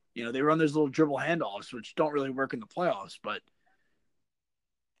 They run those little dribble handoffs, which don't really work in the playoffs, but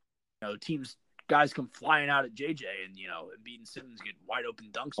guys come flying out at JJ, and Embiid and Simmons get wide open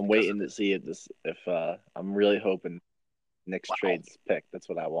dunks. I'm waiting to see if I'm really hoping Knicks trades pick. That's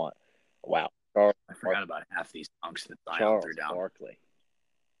what I want. Wow. I forgot about half these dunks that Zion threw down. Barkley.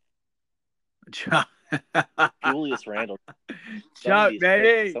 Chuck. Julius Randle. Chuck,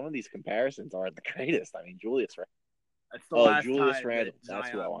 baby. Some of these comparisons aren't the greatest. I mean, Julius Randle. Julius Randle. That's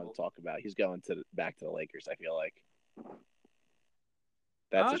who I want to talk about. He's going back to the Lakers, I feel like.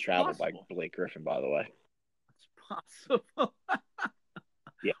 That's a travel by Blake Griffin, by the way. It's possible.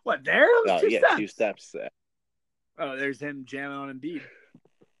 Yeah. What, there? Oh, yeah, 2 steps. Oh, there's him jamming on Embiid.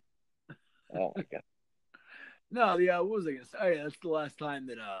 Oh, my God. No, what was I going to say? Oh, yeah, that's the last time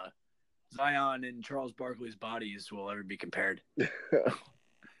that Zion and Charles Barkley's bodies will ever be compared.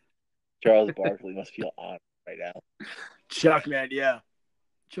 Charles Barkley must feel honored right now. Chuck, man, yeah.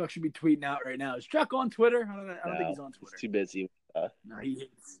 Chuck should be tweeting out right now. Is Chuck on Twitter? I don't think he's on Twitter. He's too busy. No, he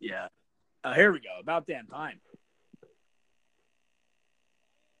is. Yeah. Here we go. About damn time.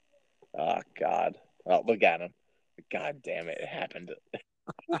 Oh, God. Oh, look at him. God damn it. It happened.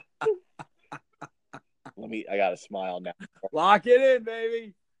 I got to smile now. Lock it in,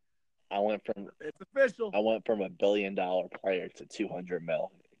 baby. It's official. I went from $1 billion player to 200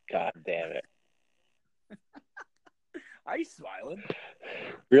 mil. God damn it. Are you smiling?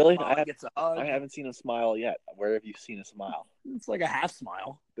 Really? I haven't seen a smile yet. Where have you seen a smile? It's like a half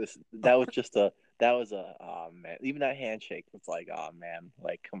smile. That was oh man. Even that handshake was like, oh man,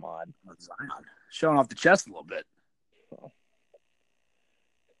 like come on. Zion showing off the chest a little bit. Oh.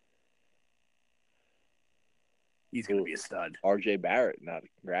 He's gonna be a stud. R.J. Barrett, not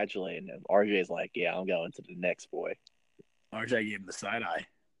congratulating him. R.J.'s like, yeah, I'm going to the Knicks, boy. R.J. gave him the side eye.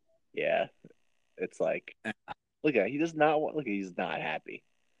 Yeah, it's like, look at he's not happy.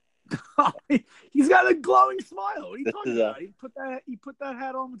 He's got a glowing smile. What are you talking about? He put that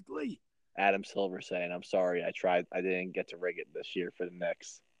hat on with glee. Adam Silver saying, "I'm sorry, I didn't get to rig it this year for the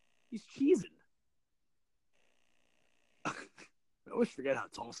Knicks." He's cheesing. I always forget how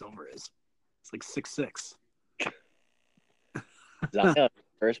tall Silver is. It's like 6'6". Zion,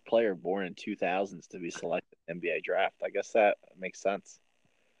 first player born in 2000s to be selected in the NBA draft. I guess that makes sense.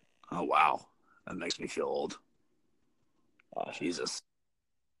 Oh wow, that makes me feel old. Oh, Jesus.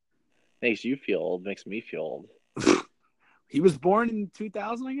 Makes you feel old. Makes me feel old. He was born in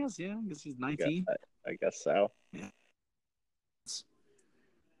 2000, I guess. Yeah, I guess he's 19. I guess so. Yeah.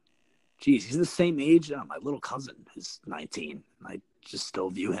 Jeez, he's the same age. My little cousin is 19. I just still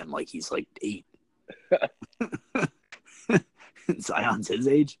view him like he's like 8. Zion's his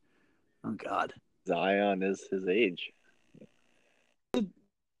age? Oh, God. Zion is his age.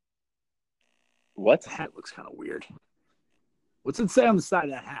 What? That hat looks kind of weird. What's it say on the side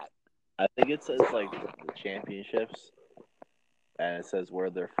of that hat? I think it says, like, the championships, and it says where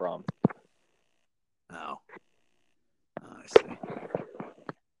they're from. Oh, I see.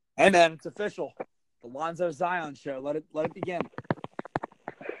 Hey, man, it's official. The Lonzo Zion show. Let it begin.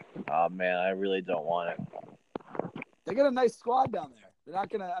 Oh, man, I really don't want it. They got a nice squad down there. They're not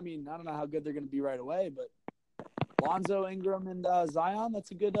going to – I mean, I don't know how good they're going to be right away, but Lonzo, Ingram, and Zion,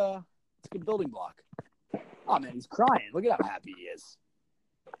 that's a good It's a good building block. Oh, man, he's crying. Look at how happy he is.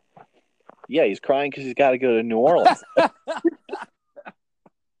 Yeah, he's crying because he's got to go to New Orleans.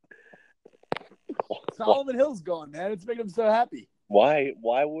 Solomon Hill's gone, man. It's making him so happy. Why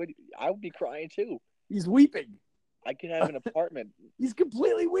would I would be crying too? He's weeping. I could have an apartment. He's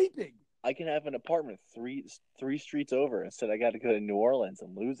completely weeping. I can have an apartment three streets over. Instead, I got to go to New Orleans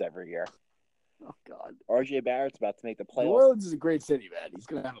and lose every year. Oh, God. RJ Barrett's about to make the playoffs. New Orleans is a great city, man. He's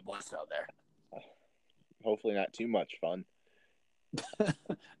going to have a blast out there. Hopefully not too much fun.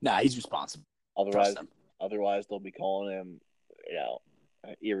 Nah, he's responsible. Otherwise they'll be calling him,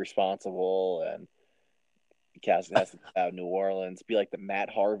 irresponsible, and has to get out of New Orleans. Be like the Matt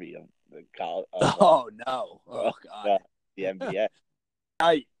Harvey of the college. Oh, no. Oh, God. The NBA.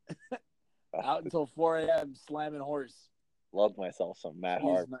 Night. Out until 4 a.m. slamming horse. Loved myself some Matt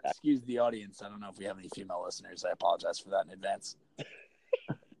Harvey. Excuse the audience. I don't know if we have any female listeners. I apologize for that in advance.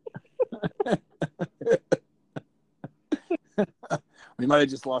 We might have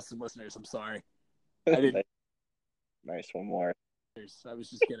just lost some listeners. I'm sorry. I didn't. Nice one more. I was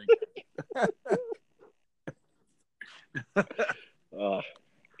just kidding. Oh,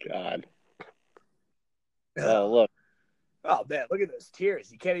 God. Oh, look. Oh, man, look at those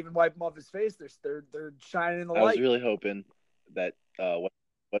tears. You can't even wipe them off his face. They're shining in the light. I was really hoping that New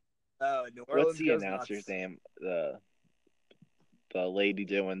Orleans, what's the announcer's name? The lady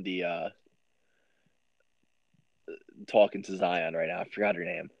doing the talking to Zion right now. I forgot her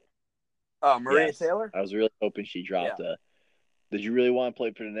name. Oh, Maria Taylor? I was really hoping she dropped Did you really want to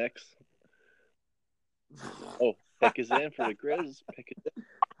play for the Knicks? Oh, pick is in for the Grizz. Pick is in.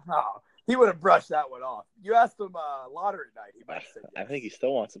 Oh, he would have brushed that one off. You asked him lottery night. He might have said yes. I think he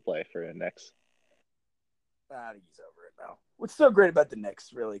still wants to play for the Knicks. I think he's over it now. What's so great about the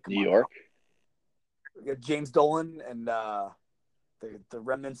Knicks, really? New York? We got James Dolan and the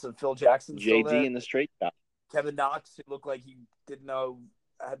remnants of Phil Jackson. JD in the straight shot. Kevin Knox, who looked like he didn't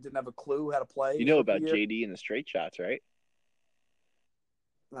have a clue how to play. You know about JD and the straight shots, right?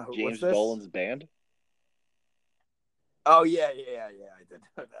 James Dolan's band. Oh, yeah, I did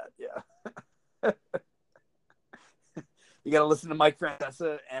know that, yeah. You got to listen to Mike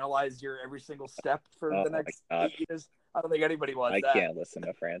Francesa analyze your every single step for the next 8 years. I don't think anybody wants that. I can't listen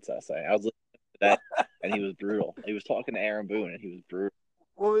to Francesa. I was listening to that, and he was brutal. He was talking to Aaron Boone, and he was brutal.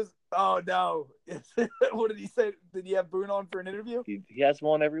 Oh, no. What did he say? Did he have Boone on for an interview? He has him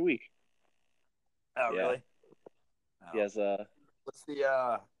on every week. Oh, yeah. Really? Oh. He has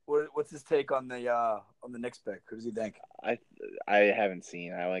What's his take on the Knicks pick? Who does he think? I haven't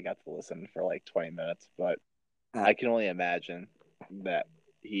seen. I only got to listen for like 20 minutes, but I can only imagine that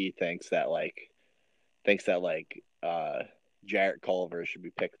he thinks that Jarrett Culver should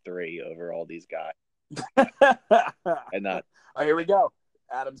be picked 3 over all these guys, and not. Oh, here we go.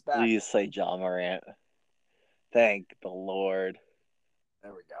 Adam's back. Please say John Morant. Thank the Lord.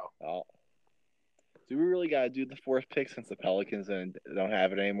 There we go. Oh. Do we really got to do the 4th pick since the Pelicans don't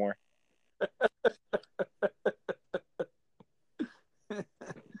have it anymore?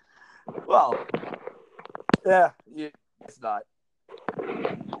 Well, yeah, it's not.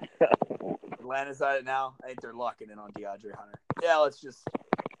 Atlanta's at it now. I think they're locking in on DeAndre Hunter. Yeah, let's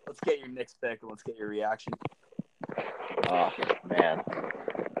get your Knicks pick and let's get your reaction. Oh, man.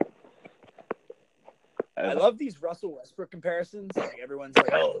 I love these Russell Westbrook comparisons. Like everyone's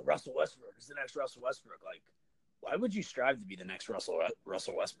like, "Oh, Russell Westbrook is the next Russell Westbrook." Like, why would you strive to be the next Russell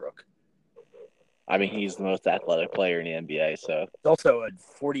Westbrook? I mean, he's the most athletic player in the NBA. So he's also a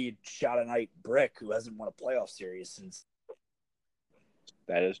 40 shot a night brick who hasn't won a playoff series since.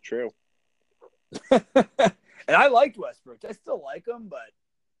 That is true. And I liked Westbrook. I still like him, but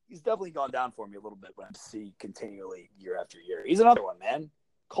he's definitely gone down for me a little bit when I see continually year after year. He's another one, man.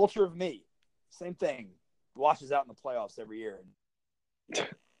 Culture of me. Same thing. Washes out in the playoffs every year.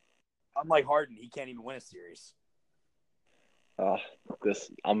 Unlike Harden, he can't even win a series.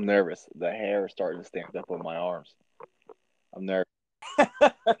 I'm nervous. The hair is starting to stand up on my arms. I'm nervous.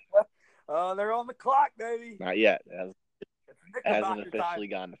 Oh, they're on the clock, baby. Not yet. It hasn't officially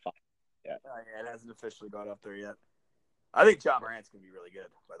gone to 5 yet. Yeah, it hasn't officially gone up there yet. I think John Morant's going to be really good,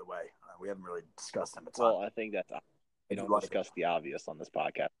 by the way. We haven't really discussed him a ton. Well, I think we don't discuss the obvious on this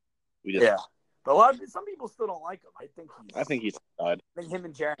podcast. We just But some people still don't like him. I think he's stud. I think him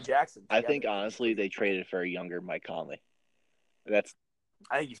and Jaren Jackson. I think honestly they traded for a younger Mike Conley. I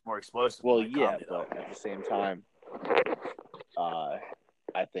think he's more explosive. Well, Conley, but at the same time,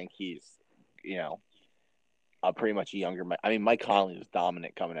 I think he's pretty much a younger. I mean, Mike Conley was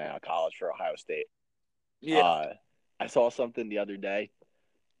dominant coming out of college for Ohio State. Yeah. I saw something the other day.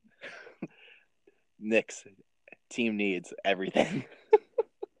 Knicks team needs everything.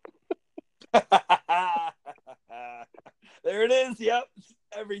 There it is. Yep.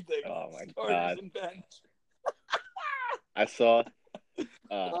 Everything. Oh, my Starters God. and bench. I saw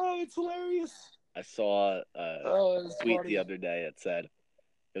it's hilarious. I saw a tweet funny. the other day that said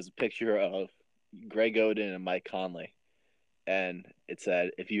it was a picture of Greg Oden and Mike Conley, and it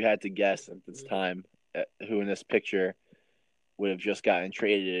said if you had to guess at this time who in this picture would have just gotten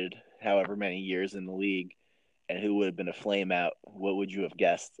traded however many years in the league and who would have been a flame out, what would you have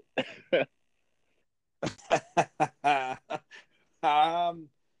guessed? I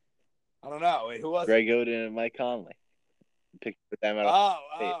don't know. Wait, who was Greg it? Oden and Mike Conley. Picture them at I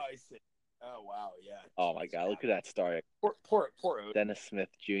see. Oh, wow, yeah. Oh, my God, look at that star. Poor Oden. Dennis Smith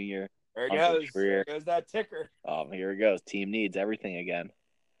Jr. There it goes. There goes that ticker. Here it goes. Team needs everything again.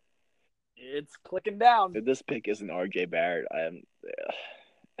 It's clicking down. This pick isn't RJ Barrett.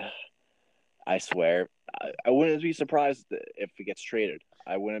 I swear. I wouldn't be surprised if it gets traded.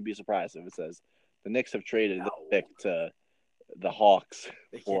 I wouldn't be surprised if it says the Knicks have traded the pick to the Hawks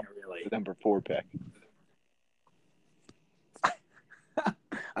for the number 4 pick.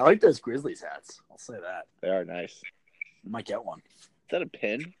 I like those Grizzlies hats. I'll say that. They are nice. I might get one. Is that a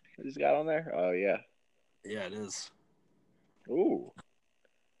pin that he's got on there? Oh, yeah. Yeah, it is. Ooh.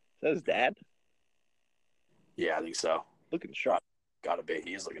 Is that his dad? Yeah, I think so. Looking sharp. Gotta be.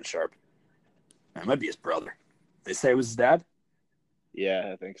 He is looking sharp. It might be his brother. They say it was his dad?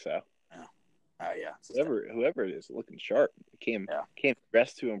 Yeah, I think so. Oh, yeah. Whoever it is, looking sharp. Came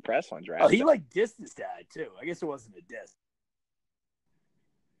dressed to impress on draft. Oh, he dissed his dad, too. I guess it wasn't a diss.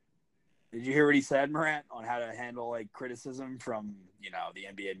 Did you hear what he said, Morant, on how to handle criticism from the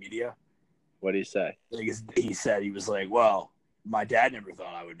NBA media? What did he say? He said he was like, "Well, my dad never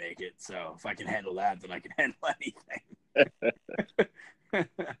thought I would make it, so if I can handle that, then I can handle anything."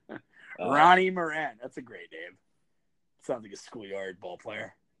 Ronnie Morant, that's a great name. Sounds like a schoolyard ball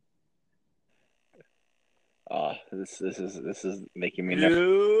player. This is making me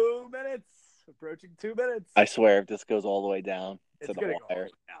 2 minutes, approaching 2 minutes. I swear, if this goes all the way down to the wire.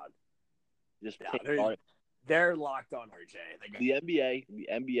 They're locked on RJ. The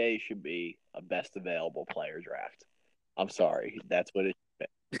NBA should be a best available player draft. I'm sorry, that's what it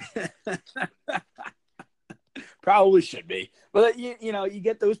should be. Probably should be, but you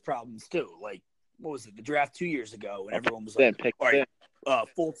get those problems too. Like, what was it? The draft 2 years ago when everyone was like, pick "All right,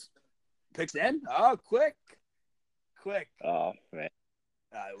 full picks in." Oh, quick. Oh man.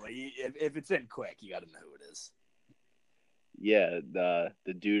 If it's in quick, you got to know who it is. Yeah, the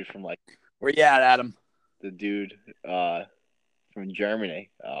dude from where you at, Adam? The dude from Germany.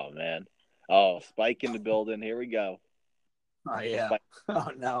 Oh man. Oh, Spike in the building. Here we go. Oh yeah. Spike,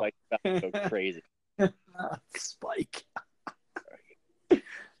 no. Spike so crazy. Spike.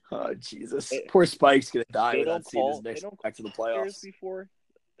 Oh Jesus. Poor Spike's gonna die without seeing his next back to the playoffs before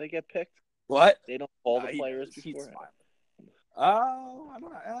they get picked. What? They don't call the players before. Oh, I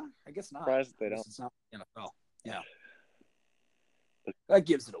don't know. I guess not. Surprised they don't. It's not NFL. Yeah. That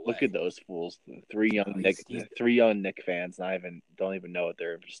gives it away. Look at those fools. Three young Knick fans don't even know what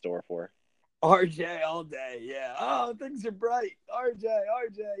they're in store for. RJ all day, yeah. Oh, things are bright. RJ,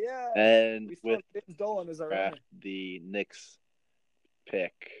 yeah. And we with James Dolan as our runner. The Knicks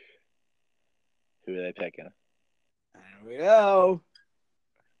pick. Who are they picking? There we go.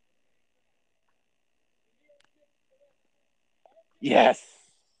 Yes.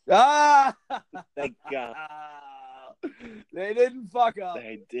 Ah! Thank God. They didn't fuck up.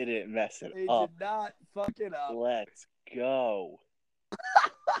 They didn't mess it up. They did not fuck it up. Let's go.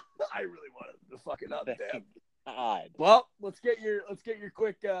 I really wanted to fuck it up. Thank Damn. God. Well, let's get your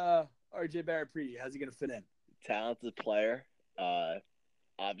quick RJ Barrett preview. How's he gonna fit in? Talented player.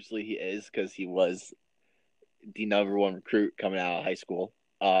 Obviously he is because he was the number 1 recruit coming out of high school.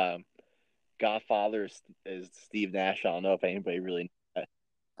 Godfather is Steve Nash. I don't know if anybody really knows that.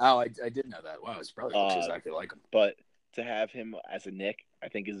 Oh, I didn't know that. Wow, it's probably looks exactly like him. But to have him as a Knick, I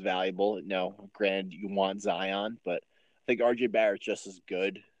think is valuable. No, granted, you want Zion, but I think RJ Barrett's just as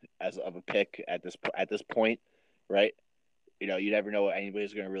good as of a pick at this point, right? You never know what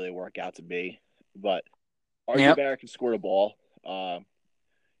anybody's going to really work out to be. But RJ Barrett can score the ball.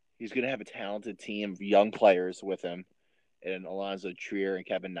 He's going to have a talented team of young players with him, and Alonzo Trier and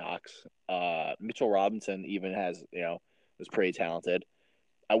Kevin Knox. Mitchell Robinson even was pretty talented.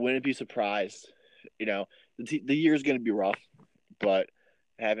 I wouldn't be surprised. The year's going to be rough, but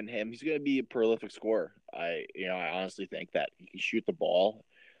having him, he's going to be a prolific scorer. I honestly think that he can shoot the ball.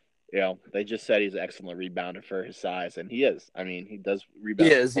 They just said he's an excellent rebounder for his size, and he is. I mean, he does rebound.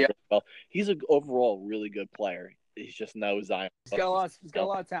 He is, yeah. Well, he's an overall really good player. He's just no Zion. He's got a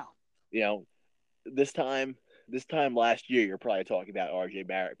lot of talent. This time this time last year, you're probably talking about RJ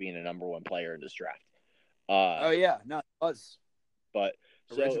Barrett being a number one player in this draft. Oh yeah, no, it was. But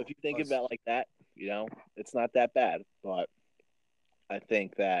so if you think about it like that, it's not that bad. But I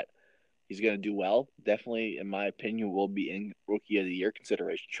think that he's going to do well. Definitely, in my opinion, will be in Rookie of the Year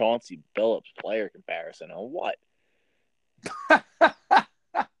consideration. Chauncey Billups player comparison on what?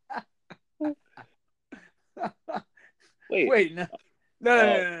 Wait, no.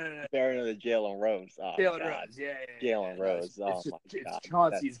 Comparing to Jalen Rose. Oh, Jalen God. Rose, yeah. Jalen Rose. It's my God. It's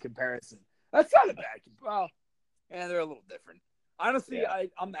Chauncey's comparison. That's not a bad well, and they're a little different. Honestly, yeah.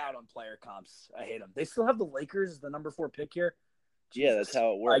 I'm out on player comps. I hate them. They still have the Lakers as the number 4 pick here. Jesus. Yeah, that's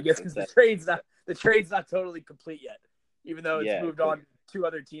how it works. I guess because the trade's not totally complete yet, even though it's moved on to 2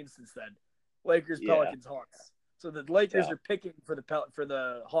 other teams since then. Lakers, Pelicans, Hawks. So the Lakers are picking for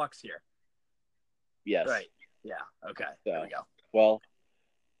the Hawks here. Yes. Right. Yeah. Okay. So, there we go. Well,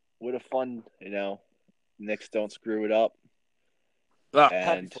 what a fun, Knicks don't screw it up. Oh,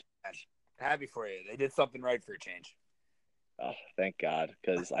 happy for you. They did something right for a change. Oh, thank God,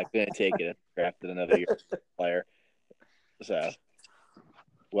 because I couldn't take it if I drafted another year player. So,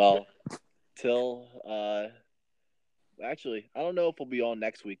 well, till actually, I don't know if we'll be on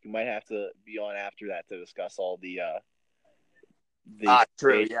next week. We might have to be on after that to discuss all the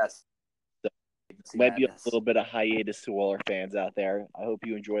true, yes. So, might be a little bit of hiatus to all our fans out there. I hope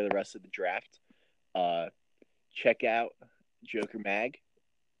you enjoy the rest of the draft. Check out Joker Mag.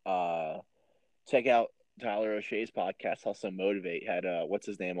 Check out Tyler O'Shea's podcast, Hustle and Motivate. Had what's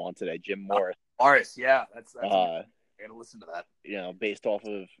his name on today? Jim Morris. Morris, yeah, that's I gotta listen to that. Based off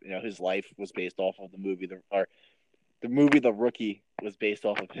of his life was based off of the movie the movie The Rookie was based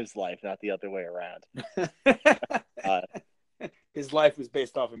off of his life, not the other way around. His life was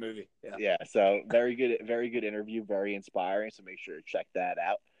based off a movie. Yeah. So very good interview, very inspiring. So make sure to check that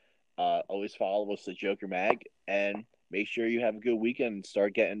out. Always follow us at Joker Mag, and make sure you have a good weekend and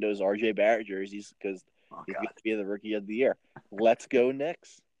start getting those RJ Barrett jerseys because he's going to be the Rookie of the Year. Let's go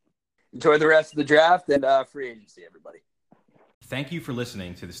Knicks. Enjoy the rest of the draft and free agency, everybody. Thank you for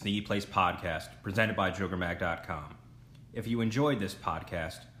listening to the Sneaky Place podcast presented by JokerMag.com. If you enjoyed this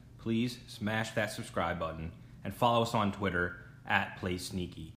podcast, please smash that subscribe button and follow us on Twitter @PlaySneaky.